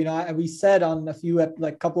hope. We said on a few,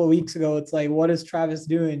 like, couple of weeks ago, it's like, what is Travis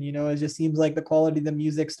doing? It just seems like the quality of the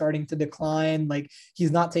music starting to decline. Like,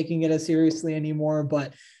 he's not taking it as seriously anymore.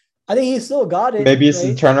 But I think he still got it, Maybe it's a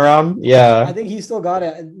right? turnaround. I Yeah. think he still got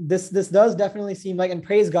it. This does definitely seem like, and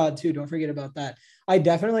praise God too. Don't forget about that. I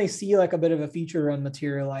definitely see like a bit of a feature run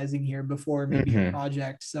materializing here before maybe a Hmm.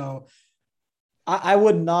 project. So I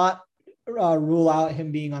would not rule out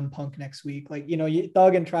him being on Punk next week. Like,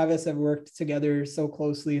 Thug and Travis have worked together so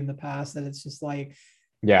closely in the past that it's just like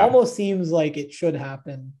Yeah. almost seems like it should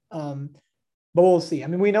happen. But we'll see. I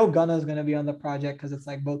mean, we know Gunna's going to be on the project because it's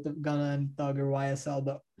like both the Gunna and Thug or YSL,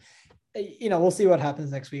 but we'll see what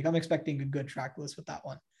happens next week. I'm expecting a good track list with that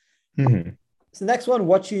one. Hmm. So next one,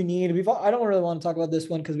 What You Need. I don't really want to talk about this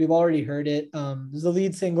one because we've already heard it. This is the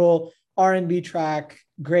lead single, R&B track,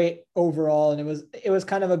 great overall, and it was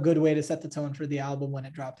kind of a good way to set the tone for the album when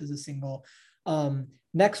it dropped as a single.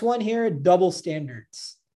 Next one here, Double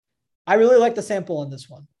Standards. I really like the sample on this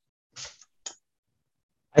one.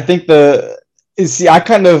 I think I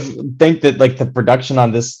kind of think that like the production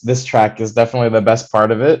on this track is definitely the best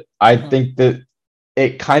part of it. I Uh-huh. think that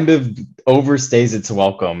it kind of overstays its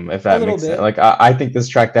welcome, if A that little makes sense. bit. Like I think this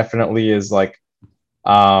track definitely is like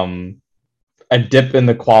um a dip in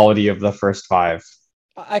the quality of the first five.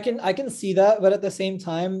 I can see that, but at the same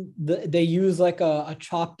time, they use like a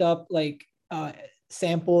chopped up like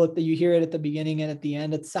sample that you hear it at the beginning and at the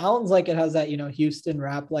end. It sounds like it has that Houston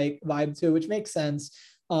rap like vibe to it, which makes sense.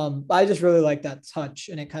 I just really like that touch,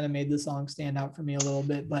 and it kind of made the song stand out for me a little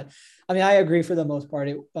bit. But I mean, I agree for the most part.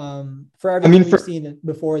 For I everything mean, we've for seen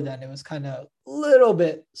before then, it was kind of a little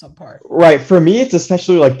bit subpar. right for me, it's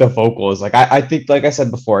especially like the vocals. Like I think, like I said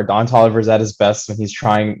before, Don Toliver's at his best when he's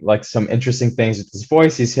trying like some interesting things with his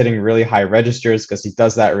voice. He's hitting really high registers because he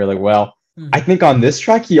does that really well. I Mm-hmm. think on this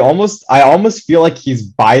track, I almost feel like he's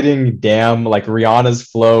biting Damn, like Rihanna's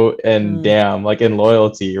flow and Mm. Damn, like in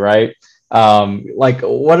Loyalty, right? Like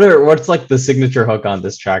what's like the signature hook on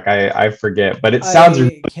this track? I forget, but it sounds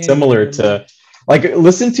really I can't even similar remember. to like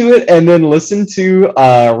listen to it and then listen to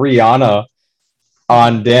Rihanna Mm-hmm.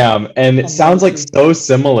 on Damn, and it On sounds like Loyalty. so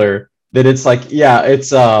similar that it's like, yeah,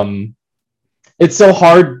 it's so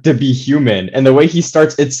hard to be human. And the way he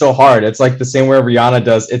starts, it's so hard. It's like the same way Rihanna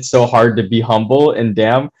does, it's so hard to be humble and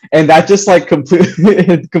damn. And that just like completely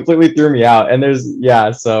it completely threw me out. And there's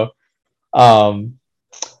yeah, so um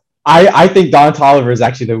I think Don Toliver is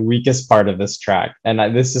actually the weakest part of this track. And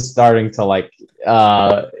this is starting to like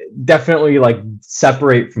uh definitely like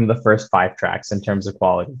separate from the first five tracks in terms of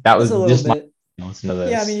quality. That Just a was little just my bit. listen to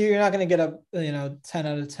Yeah, I mean, this. you're not going to get a 10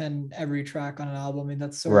 out of 10 every track on an album. I mean,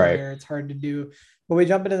 that's so Right. rare. It's hard to do. But we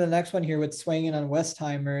jump into the next one here with Swinging on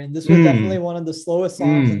Westheimer. And this was definitely Mm, one of the slowest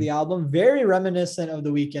songs of the mm. album. Very reminiscent of The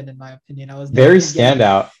Weeknd, in my opinion. I was never Very going to get,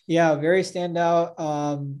 standout. yeah, very standout.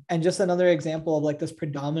 And just another example of like this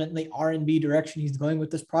predominantly R&B direction he's going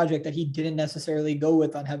with this project that he didn't necessarily go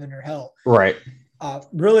with on Heaven or Hell. Right.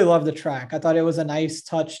 Really love the track. I thought it was a nice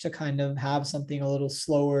touch to kind of have something a little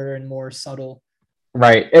slower and more subtle.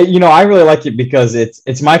 Right. You know, I really like it because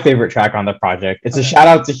it's my favorite track on the project. It's a Okay. shout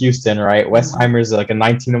out to Houston, right? Mm-hmm. Westheimer's like a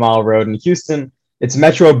 19-mile road in Houston. It's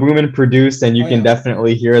Metro Boomin produced, and you Oh can yeah.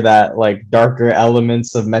 definitely hear that like darker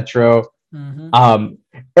elements of Metro. Mm-hmm. Um,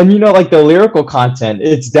 and you know, like the lyrical content,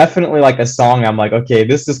 it's definitely like a song. I'm like, okay,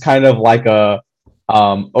 this is kind of like a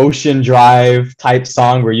Ocean Drive type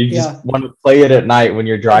song where you just Yeah, want to play it at night when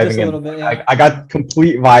you're just driving. a And little bit. Yeah. I got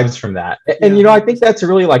complete vibes from that. And Yeah, you know, I think 100%. that's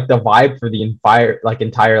really like the vibe for the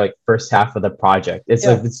entire like first half of the project. It's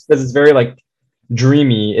like Yeah. it's because it's very like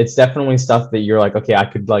dreamy. It's definitely stuff that you're like, okay, I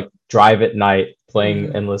could like drive at night playing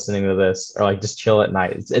Mm-hmm. and listening to this, or like just chill at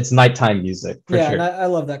night. It's nighttime music for Yeah, and sure. I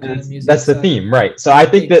love that And kind of music. that's the So theme, right? So I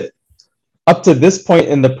think big. that up to this point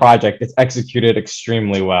in the project, it's executed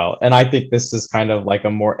extremely well. And I think this is kind of like a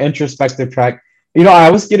more introspective track. You know, I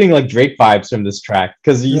was getting like Drake vibes from this track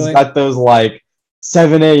because he's Really? got those like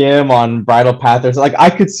 7 a.m. on Bridal Path. There's like I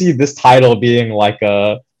could see this title being like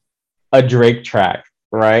a Drake track,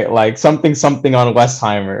 right? Like something something on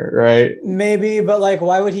Westheimer, right? Maybe, but like,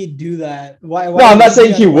 why would he do that? Why No, I'm would not he be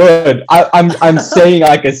saying on he Westheimer? would. I'm saying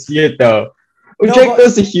I could see it though. No, Drake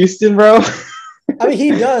goes but to Houston, bro. I mean,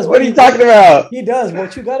 he does, What but are you talking about? he does.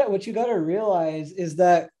 What you gotta realize is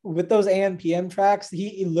that with those AM PM tracks,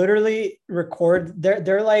 he literally record.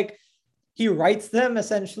 They're like he writes them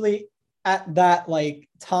essentially at that like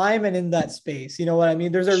time and in that space. You know what I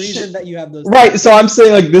mean? There's a reason that you have those Right, times. so I'm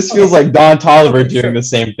saying like this feels Okay, like Don Toliver okay, doing the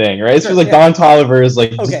sure, same thing, right? This feels sure, like yeah, Don Toliver is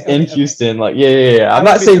like okay, just in okay, okay. Houston, like yeah. I I'm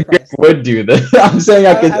not wouldn't be saying Drake surprised. would do this. I'm saying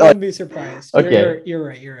I could I like wouldn't be surprised. okay, You're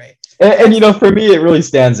right. You're right. and you Next, know for me it really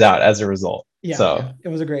stands out as a result. yeah, So yeah, it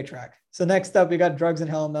was a great track. So next up, we got Drugs and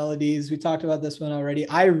Hell Melodies. We talked about this one already.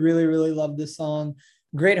 I really love this song.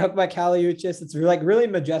 Great hook by Caliuchis. It's like really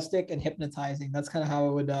majestic and hypnotizing. That's kind of how I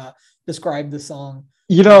would describe the song.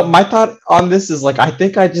 you know my thought on this is like I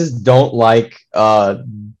think I just don't like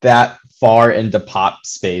that far into pop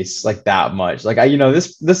space like that much. Like I you know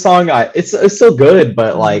this song it's still good,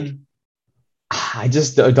 but like Mhm. I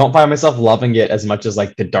just don't find myself loving it as much as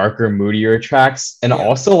like the darker, moodier tracks. And Yeah.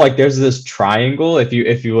 also like there's this triangle. If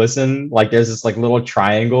you listen, like there's this like little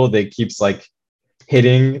triangle that keeps like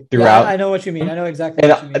hitting Yeah, throughout. I know what you mean. I know exactly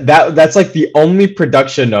And what you mean. that's like the only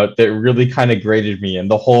production note that really kind of grated me in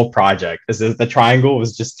the whole project is that the triangle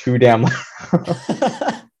was just too damn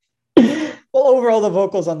Well, overall, the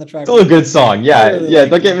vocals on the track still were a good really song. good. I Yeah, really yeah,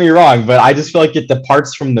 liked don't get it. me wrong, but I just feel like it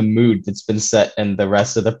departs from the mood that's been set in the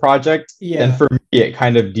rest of the project. And Yeah, for me, it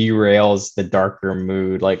kind of derails the darker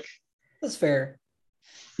mood. Like that's fair.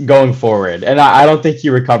 going forward. And I don't think he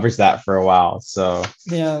recovers that for a while. So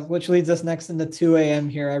Yeah, which leads us next into 2 a.m.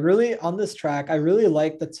 here. On this track, I really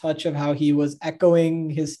like the touch of how he was echoing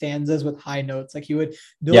his stanzas with high notes. Like he would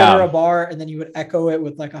deliver a yeah. bar and then you would echo it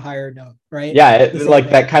with like a higher note, right? Yeah, The same like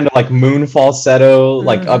thing. that kind of like moon falsetto,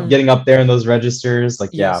 like up Mm-hmm. getting up there in those registers. Like,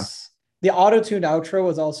 yeah. Yes. The auto-tuned outro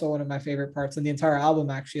was also one of my favorite parts in the entire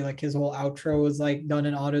album, actually. Like his whole outro was like done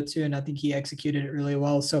in auto-tune. I think he executed it really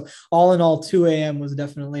well. So all in all, 2 a.m. was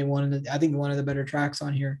definitely one of the better tracks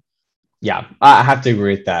on here. Yeah, I have to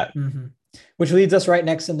agree with that. Mm-hmm. Which leads us right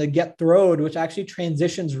next into Get Throwed, which actually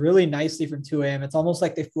transitions really nicely from 2 a.m. It's almost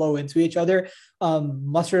like they flow into each other.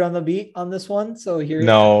 Mustard on the beat on this one. So here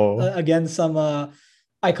No. again, some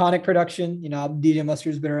iconic production. DJ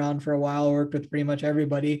Mustard's been around for a while, worked with pretty much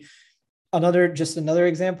everybody. Another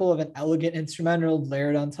example of an elegant instrumental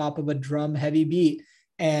layered on top of a drum heavy beat.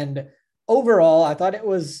 And overall, I thought it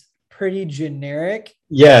was pretty generic,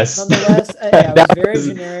 Yes. nonetheless. Yeah, it was That very was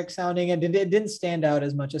generic sounding, and it didn't stand out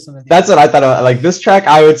as much as some of the That's others. what I thought of. Like this track,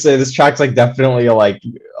 I would say this track's like definitely like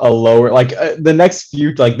a lower, like the next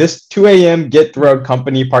few, like this 2 a.m. Get Through Mhm.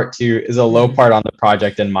 Company Part 2 is a low Mhm. part on the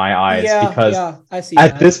project in my eyes Yeah, because yeah, I see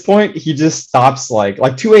at that. this point he just stops like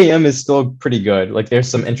 2 a.m. is still pretty good. Like there's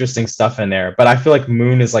some Mhm. interesting stuff in there, but I feel like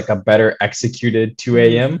Moon is like a better executed 2 Mhm.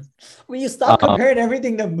 a.m. When you stop comparing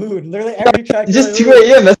everything to Moon, literally every track It's you're like, just wait, wait,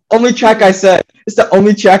 2 a.m. That's the only track I Moon. said. It's the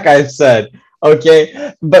only track I've said.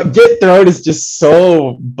 Okay. But Get Thrown is just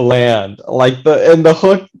so bland. Like the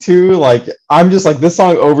hook too, like I'm just like this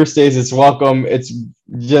song overstays its welcome. It's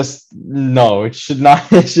just no, it should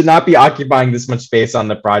not it should not be occupying this much space on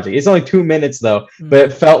the project. It's only 2 minutes though, but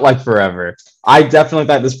it Mhm. felt like forever. I definitely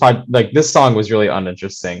thought this song was really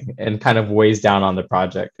uninteresting and kind of weighs down on the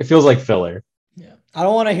project. It feels like filler. Yeah, I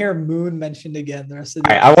don't want to hear Moon mentioned again the rest of All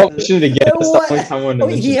the right, I won't episode. mention it again. That's the only What? time I want to Oh,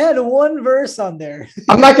 he mention. had one verse on there.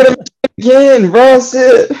 I'm not gonna mention it again, bro. That's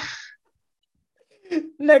it.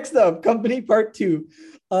 Next up, Company Part Two.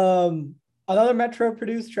 Another Metro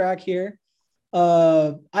produced track here.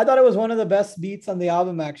 I thought it was one of the best beats on the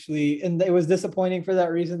album actually, and it was disappointing for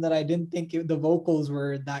that reason that I didn't think the vocals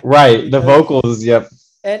were that good Right, the because, vocals. Yep.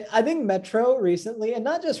 and I think Metro recently, and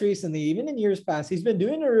not just recently, even in years past, he's been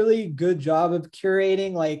doing a really good job of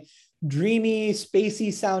curating like dreamy,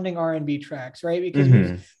 spacey sounding R&B tracks, right? Because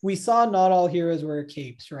Hmm. we saw Not All Heroes Wear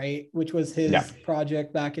Capes, right? Which was Yeah. his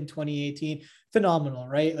project back in 2018. Phenomenal,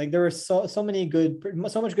 right? Like there were so many good,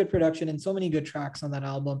 so much good production and so many good tracks on that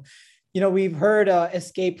album. We've heard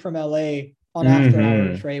Escape from LA on After Hmm.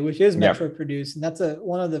 Hours, right? Which is Yep. Metro produced, and that's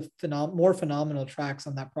one of the more phenomenal tracks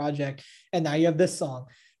on that project. And now you have this song.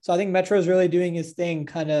 So I think Metro is really doing his thing,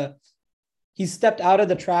 kind of. He stepped out of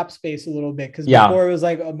the trap space a little bit because Yeah. before it was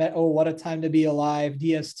like, oh, what a time to be alive,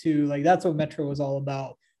 DS2, like that's what Metro was all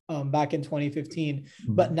about back in 2015.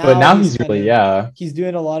 But But now now he's really, yeah. he's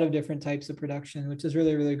doing a lot of different types of production, which is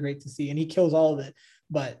really, really great to see. And he kills all of it.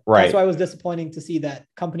 But that's why Right. it was disappointing to see that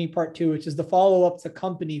Company Part Two, which is the follow up to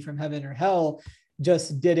Company from Heaven or Hell,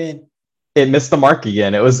 just didn't. It missed the mark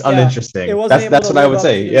again. It was Yeah, it uninteresting. wasn't able That's to what I live would up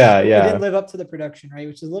say. to Yeah, it didn't yeah. live up to the production, right?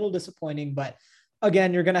 Which is a little disappointing. But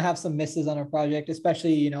again, you're gonna have some misses on a project,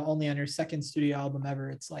 especially only on your second studio album ever.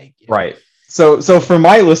 It's like Right. So for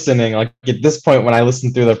my listening, like at this point when I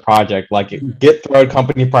listen through the project, like Mhm. Get Thrown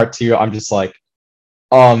Company Part 2, I'm just like,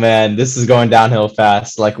 oh man, this is going downhill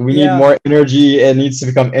fast. Like we need Yeah. more energy. It needs to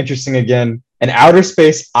become interesting again. And Outer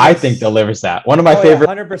Space, I think Yes. delivers that. One of my Oh yeah, favorite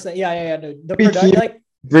 100%. Yeah, yeah, yeah. The Keem product, like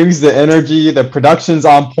brings the energy, the production's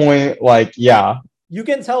on point. Like, yeah, you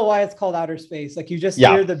can tell why it's called Outer Space. Like you just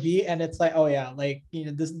hear yeah. the beat and it's like, oh yeah, like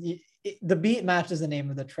this. The beat matches the name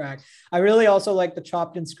of the track. I really also like the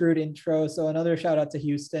chopped and screwed intro. So another shout out to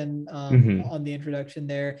Houston Hmm. on the introduction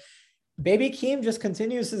there. Baby Keem just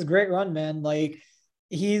continues his great run, man. Like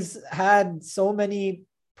he's had so many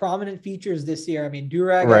prominent features this year. I mean,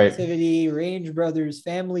 Durag Right. Activity, Range Brothers,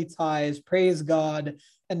 Family Ties, Praise God,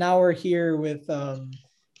 and now we're here with Outer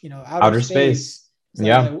Outer Space. Space. So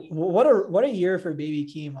Yeah. like, what a year for Baby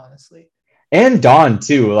Keem, honestly. And Dawn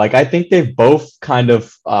too. Like I think they've both kind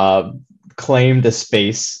of claimed a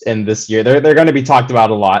space in this year. They're going to be talked about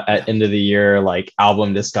a lot at Yeah. end of the year, like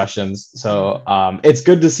album discussions. So Mhm. it's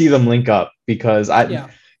good to see them link up because I Yeah.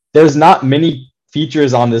 there's not many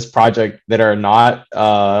features on this project that are not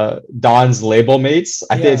Dawn's label mates.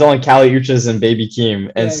 I think it's Yeah. only Kali Uchis and Baby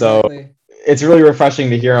Keem, and Yeah. so Exactly. it's really refreshing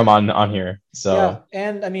to hear him on here. Yeah, So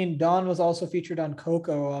and I mean, Dawn was also featured on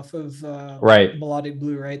Coco off of right. Melodic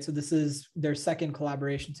Blue, right? So this is their second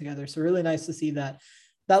collaboration together. So really nice to see that.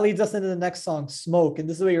 That leads us into the next song, Smoke. And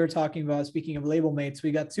this is what you were talking about. Speaking of label mates,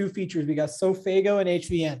 we got two features. We got Sofago and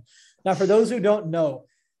HVN. Now, for those who don't know,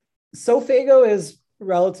 Sofago is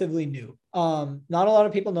relatively new. Not a lot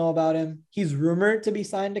of people know about him. He's rumored to be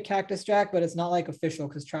signed to Cactus Jack, but it's not like official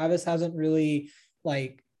because Travis hasn't really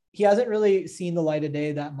like he hasn't really seen the light of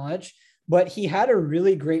day that much. But he had a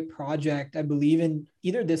really great project, I believe, in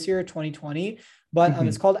either this year or 2020. But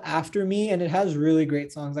it's Mhm. called After Me, and it has really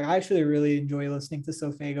great songs. Like I actually really enjoy listening to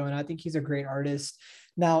Sofago, and I think he's a great artist.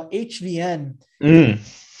 Now HVN, Mm.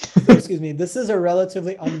 or excuse me, this is a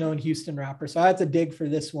relatively unknown Houston rapper. So I had to dig for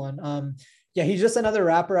this one. Yeah, he's just another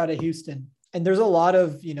rapper out of Houston. And there's a lot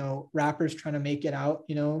of, rappers trying to make it out,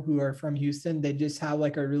 who are from Houston. They just have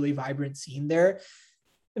like a really vibrant scene there.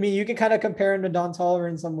 I mean, you can kind of compare him to Don Toliver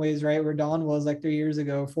in some ways, right? Where Don was like 3 years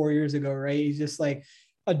ago, 4 years ago, right? He's just like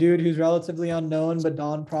a dude who's relatively unknown, but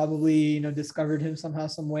Don probably, discovered him somehow,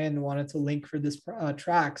 some way, and wanted to link for this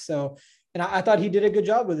track. So, and I thought he did a good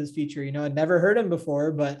job with his feature. I'd never heard him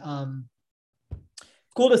before, but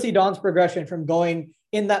cool to see Don's progression from going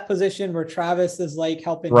in that position where Travis is like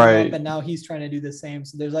helping him up, Right. and now he's trying to do the same.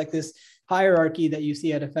 So there's like this hierarchy that you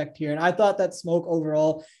see at effect here. And I thought that Smoke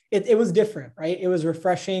overall, it was different, right? It was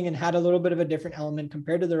refreshing and had a little bit of a different element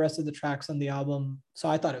compared to the rest of the tracks on the album. So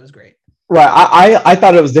I thought it was great. Right. I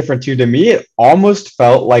thought it was different too. To me, it almost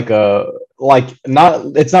felt like not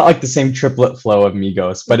it's not like the same triplet flow of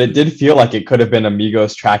Migos, but it Mm-hmm. did feel like it could have been a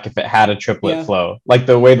Migos track if it had a triplet Yeah. flow. Like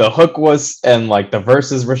the way the hook was and like the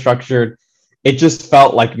verses were structured, it just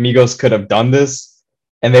felt like Migos could have done this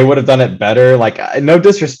and they would have done it better. Like no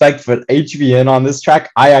disrespect, but HBN on this track,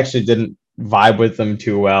 I actually didn't vibe with them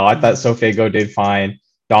too well. I thought Mm-hmm. Sofego did fine.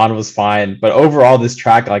 Don was fine, but overall this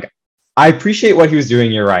track, like I appreciate what he was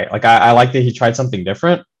doing. You're right. Like I like that he tried something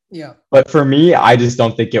different. Yeah. But for me, I just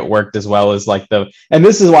don't think it worked as well as like and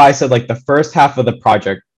this is why I said like the first half of the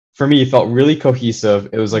project for me felt really cohesive.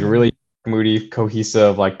 It was like Mm-hmm. really moody,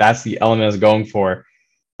 cohesive. Like that's the element I was going for.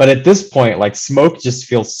 But at this point, like Smoke just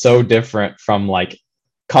feels so different from like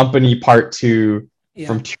Company Part Two, Yeah.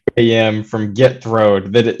 from 2 a.m., from Get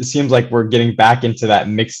Throwed, that it seems like we're getting back into that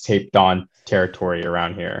mixtape Dawn territory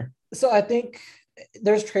around here. So I think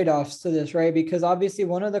there's trade-offs to this, right? Because obviously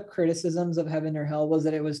one of the criticisms of Heaven or Hell was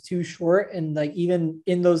that it was too short, and like even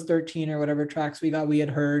in those 13 or whatever tracks we got, we had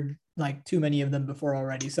heard like too many of them before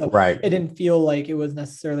already. So Right. it didn't feel like it was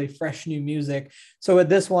necessarily fresh new music. So with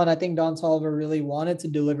this one, I think Don Toliver really wanted to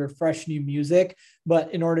deliver fresh new music,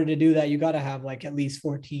 but in order to do that, you got to have like at least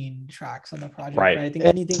 14 tracks on the project, right? Right. I think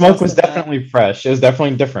And anything Smoke less was than that, definitely fresh. It was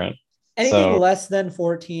definitely different. anything So less than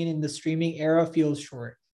 14 in the streaming era feels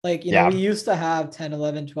short. Like, we yeah, used to have 10,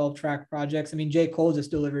 11, 12 track projects. I mean, J. Cole just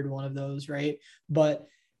delivered one of those, right? But,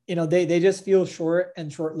 they just feel short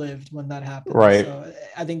and short lived when that happens. right. So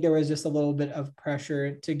I think there was just a little bit of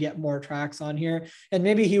pressure to get more tracks on here. And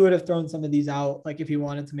maybe he would have thrown some of these out, like if he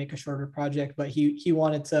wanted to make a shorter project, but he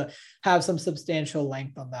wanted to have some substantial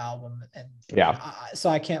length on the album. And Yeah. so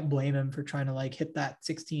I can't blame him for trying to like hit that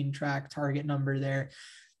 16 track target number there.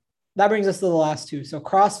 That brings us to the last two. So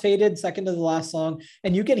Crossfaded, second to the last song,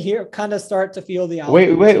 and you can hear kind of start to feel the Wait,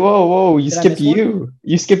 album. wait, So whoa, whoa. You did I skipped miss one? you.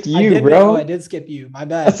 You skipped I you, did. Oh, I bro. did skip you. My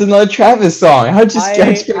That's bad. another Travis song. How'd you I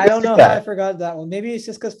don't skip know how I that? forgot that one. Maybe it's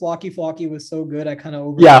just because Flocky Flocky was so good. I kind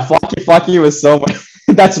of Yeah, overlooked. Flocky Flocky was so much.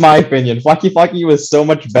 That's my opinion. Flocky Flocky was so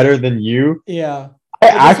much better than you. Yeah, I but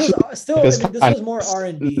this was actually think still. I this mean, this kind was more of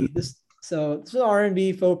R&B. This was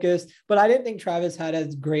R&B focused, but I didn't think Travis had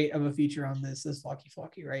as great of a feature on this as Flocky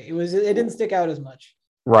Flocky. Right? It didn't stick out as much.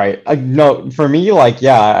 right. No, for me, like,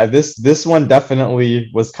 yeah, this one definitely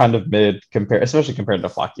was kind of mid compared, especially compared to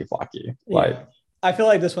Flocky Flocky. Like, Yeah. I feel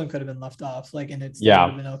like this one could have been left off, like, and it still would have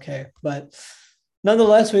yeah, been okay. But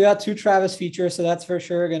nonetheless, we got two Travis features, so that's for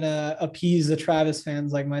sure gonna appease the Travis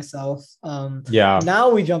fans like myself. yeah. Now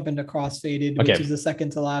we jump into Crossfaded, which is Okay. the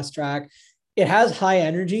second to last track. It has high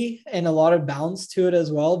energy and a lot of bounce to it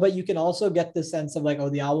as well, but you can also get the sense of like, oh,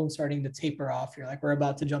 the album's starting to taper off. You're like, we're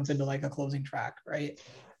about to jump into like a closing track, right?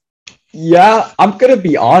 Yeah, I'm gonna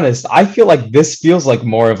be honest. I feel like this feels like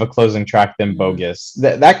more of a closing track than Mm-hmm. Bogus.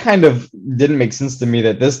 That kind of didn't make sense to me.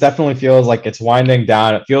 That this definitely feels like it's winding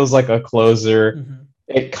down. It feels like a closer. Mm-hmm.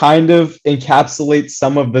 It kind of encapsulates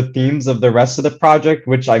some of the themes of the rest of the project,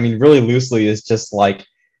 which I mean, really loosely is just like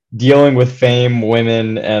dealing with fame,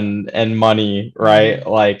 women, and money, right? Mm-hmm.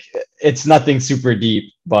 Like it's nothing super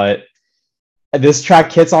deep, but this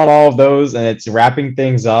track hits on all of those and it's wrapping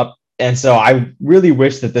things up. And so I really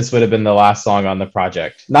wish that this would have been the last song on the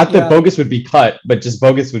project. Not that Yeah, Bogus would be cut, but just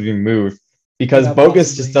Bogus would be moved because yeah,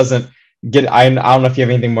 Bogus just possibly. doesn't get. I don't know if you have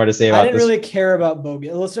anything more to say I about didn't this. really care about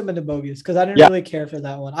Bogus. Let's jump into Bogus because I didn't Yeah, really care for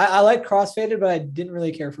that one. I like Crossfaded, but I didn't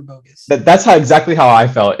really care for Bogus. that's how exactly how I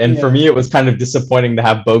felt. And for Yeah. me, it was kind of disappointing to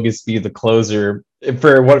have Bogus be the closer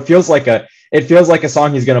for what feels like it feels like a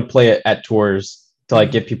song he's gonna play at tours to like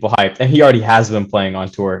Mm-hmm. get people hyped. And he already has been playing on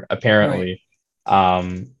tour, Right. apparently.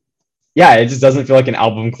 Yeah, it just doesn't feel like an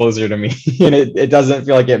album closer to me. And it doesn't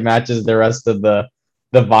feel like it matches the rest of the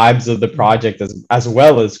vibes of the Mm-hmm. project as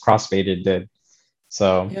well as Crossfaded did.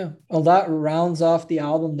 So Yeah. Well, that rounds off the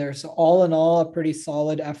album there. So all in all, a pretty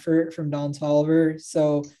solid effort from Don Toliver.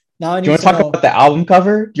 So now I do you need want to to talk about know. the album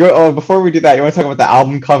cover? Before we do that, you want to talk about the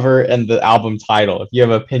album cover and the album title, if you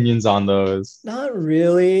have opinions on those. Not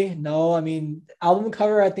really. No, I mean, album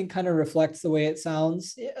cover, I think kind of reflects the way it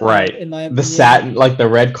sounds, Right. in my The opinion. satin, like the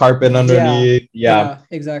red carpet Yeah, underneath. Yeah. yeah,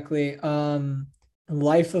 exactly.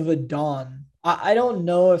 Life of a Dawn. I don't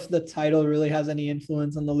know if the title really has any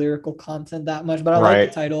influence on the lyrical content that much, but I like the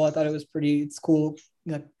Right. title. I thought it was pretty, it's cool,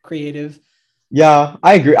 creative. Yeah,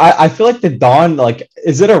 I agree. I feel like the Don, like,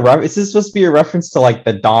 is this supposed to be a reference to like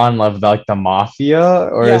the Don of like the mafia,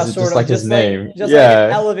 or Yeah, is it sort just of like his name? just like an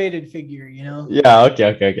Yeah. elevated figure, you know? Yeah,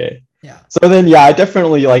 okay. Yeah. So then yeah, I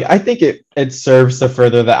definitely like I think it serves to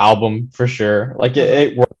further the album for sure. Like Uh-huh.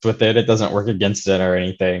 it works with it. It doesn't work against it or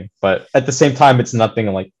anything. But at the same time, it's nothing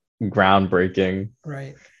like groundbreaking.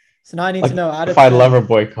 Right. So now I need to Like know out if of I love a 10.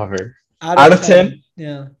 boy cover. Out Out of of 10, 10.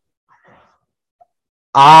 Yeah.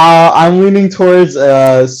 I'm leaning towards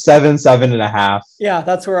 7.5. Yeah,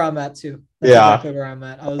 that's where I'm at too. That's Yeah. exactly where I'm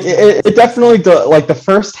at. I was gonna It, go it seven, definitely seven. like the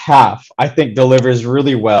first half I think delivers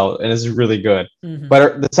really well and is really good, Mm-hmm.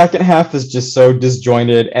 but the second half is just so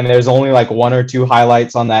disjointed, and there's only like one or two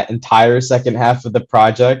highlights on that entire second half of the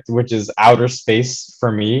project, which is outer space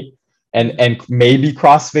for me, and Mm-hmm. and maybe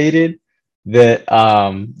crossfaded. That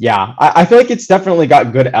yeah, I feel like it's definitely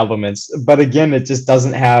got good elements, but again it just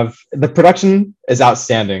doesn't have the production is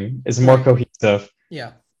outstanding, is more Right. cohesive,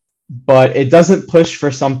 Yeah. but it doesn't push for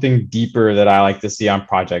something deeper that I like to see on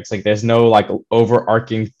projects. Like there's no like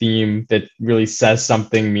overarching theme that really says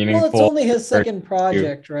something Well, it's meaningful. only his Or second to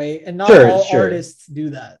project, right? And not sure, all sure, artists do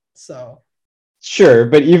that. So, sure,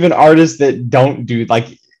 but even artists that don't do like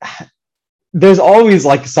there's always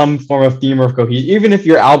like some form of theme or cohesion, even if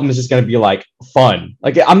your album is just going to be like fun.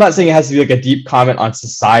 Like I'm not saying it has to be like a deep comment on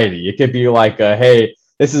society. It could be like hey,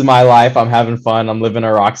 this is my life, I'm having fun, I'm living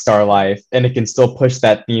a rock star life, and it can still push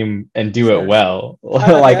that theme and do it sure. well.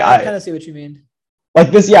 Okay, Like I kind of see what you mean.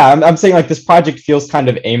 yeah, I'm saying like this project feels kind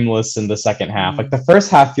of aimless in the second half. Like Mm, the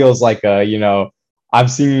first half feels like I'm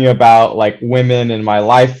singing about like women in my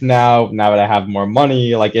life now that I have more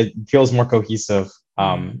money. Like it feels more cohesive.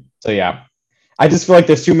 mm. So yeah, I just feel like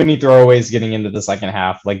there's too many throwaways getting into the second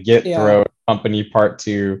half, like Get Yeah. Throw, Company Part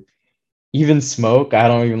Two, even Smoke. I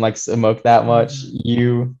don't even like Smoke that much. Hmm.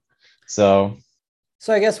 You, so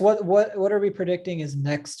So I guess what are we predicting is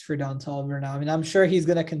next for Don Toliver now? I mean, I'm sure he's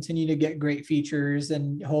going to continue to get great features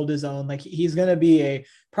and hold his own. Like he's going to be a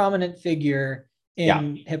prominent figure yeah.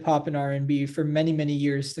 in hip hop and R&B for many, many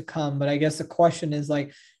years to come. But I guess the question is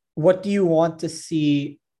like, what do you want to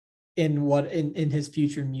see in his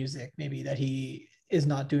future music, maybe that he is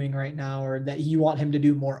not doing right now, or that you want him to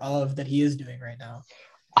do more of that he is doing right now?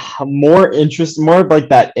 More like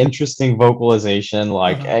that interesting vocalization.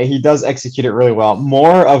 Like Uh-huh. he does execute it really well.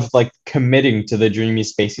 More of like committing to the dreamy,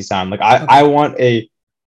 spacey sound. Like I Okay. want a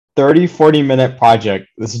 30-40 minute project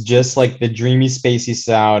that's just like the dreamy, spacey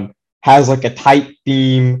sound, has like a tight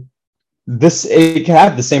theme. This it can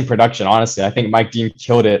have the same production. Honestly, I think Mike Dean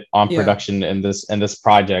killed it on Yeah. production in this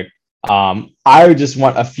project. I would just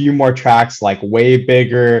want a few more tracks, like way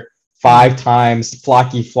bigger, five Mm-hmm. times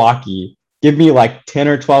flocky flocky. Give me like 10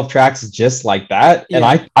 or 12 tracks just like that, and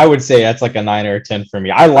Yeah. I would say that's like a 9 or a 10 for me.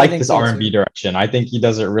 I I like think this so R&B too. direction. I think he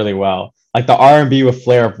does it really well. Like the R&B with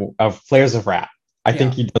flares of rap. I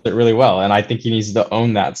think Yeah. he does it really well, and I think he needs to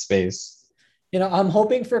own that space. I'm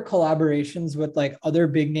hoping for collaborations with like other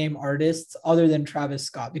big name artists other than Travis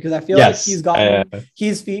Scott, because I feel like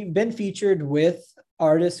Yes, been featured with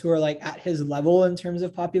artists who are like at his level in terms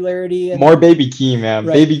of popularity more and Baby Keem, man.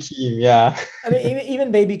 right. Baby Keem, yeah. I mean,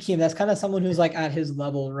 even Baby Keem, that's kind of someone who's like at his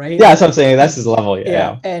level, right? Yeah, that's And what I'm saying. That's and his level. Yeah,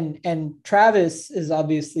 yeah, yeah. and Travis is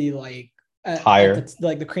obviously like at Higher. the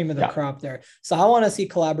like the cream of the Yeah. crop there. So I want to see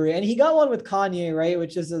collaborate, and he got one with Kanye, right?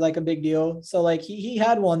 Which is like a big deal. So like he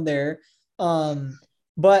had one there. Um,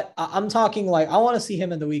 but I'm talking like I want to see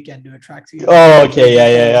him and The Weeknd do a track together, Oh, for okay. Yeah, yeah,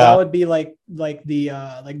 example. That yeah. would be like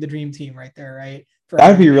the dream team right there, right? For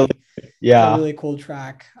That'd be really, R&B, for a yeah. really cool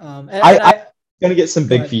track. And I'm I gonna get some go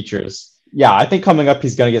big ahead. features. Yeah, I think coming up,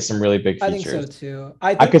 he's gonna get some really big I think so features. too.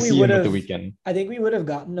 I could see him with the weekend. I think we would have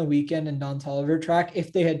gotten a Weekend and Don Toliver track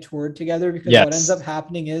if they had toured together, because what ends up Yes.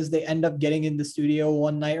 happening is they end up getting in the studio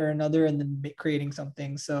one night or another and then creating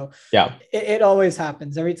something. So Yeah. it always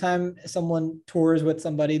happens. Every time someone tours with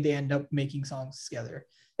somebody, they end up making songs together.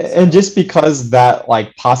 And So just because that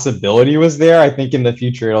like possibility was there, I think in the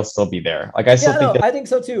future it'll still be there. Like I still yeah, think no, that. I think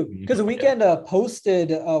so too. Because the Yeah. weekend posted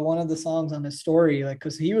one of the songs on his story, like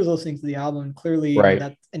because he was listening to the album, and clearly, Right.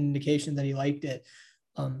 that's an indication that he liked it.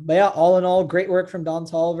 But yeah, all in all, great work from Don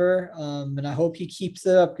Toliver. And I hope he keeps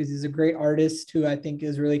it up because he's a great artist who I think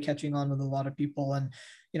is really catching on with a lot of people. And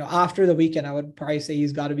after the weekend, I would probably say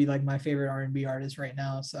he's got to be like my favorite R&B artist right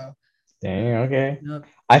now. So Dang, okay. yep.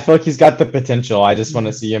 I feel like he's got the potential. I just want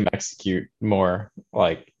to Mhm. see him execute more.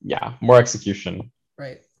 Like, yeah, more execution.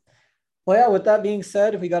 Right. Well, yeah, with that being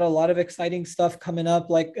said, we got a lot of exciting stuff coming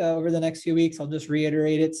up like over the next few weeks. I'll just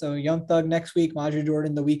reiterate it. So, Young Thug next week, Maja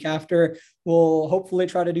Jordan the week after. We'll hopefully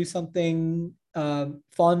try to do something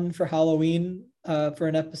fun for Halloween for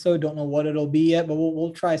an episode. Don't know what it'll be yet, but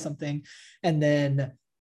we'll try something. And then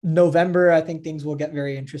November, I think things will get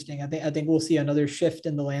very interesting. I think we'll see another shift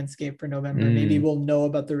in the landscape for November. Maybe Mm. we'll know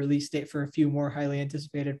about the release date for a few more highly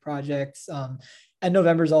anticipated projects. And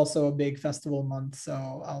November is also a big festival month,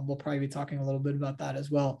 so we'll probably be talking a little bit about that as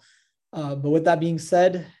well. But with that being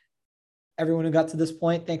said, everyone who got to this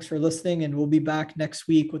point, thanks for listening, and we'll be back next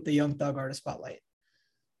week with the Young Thug Artist Spotlight.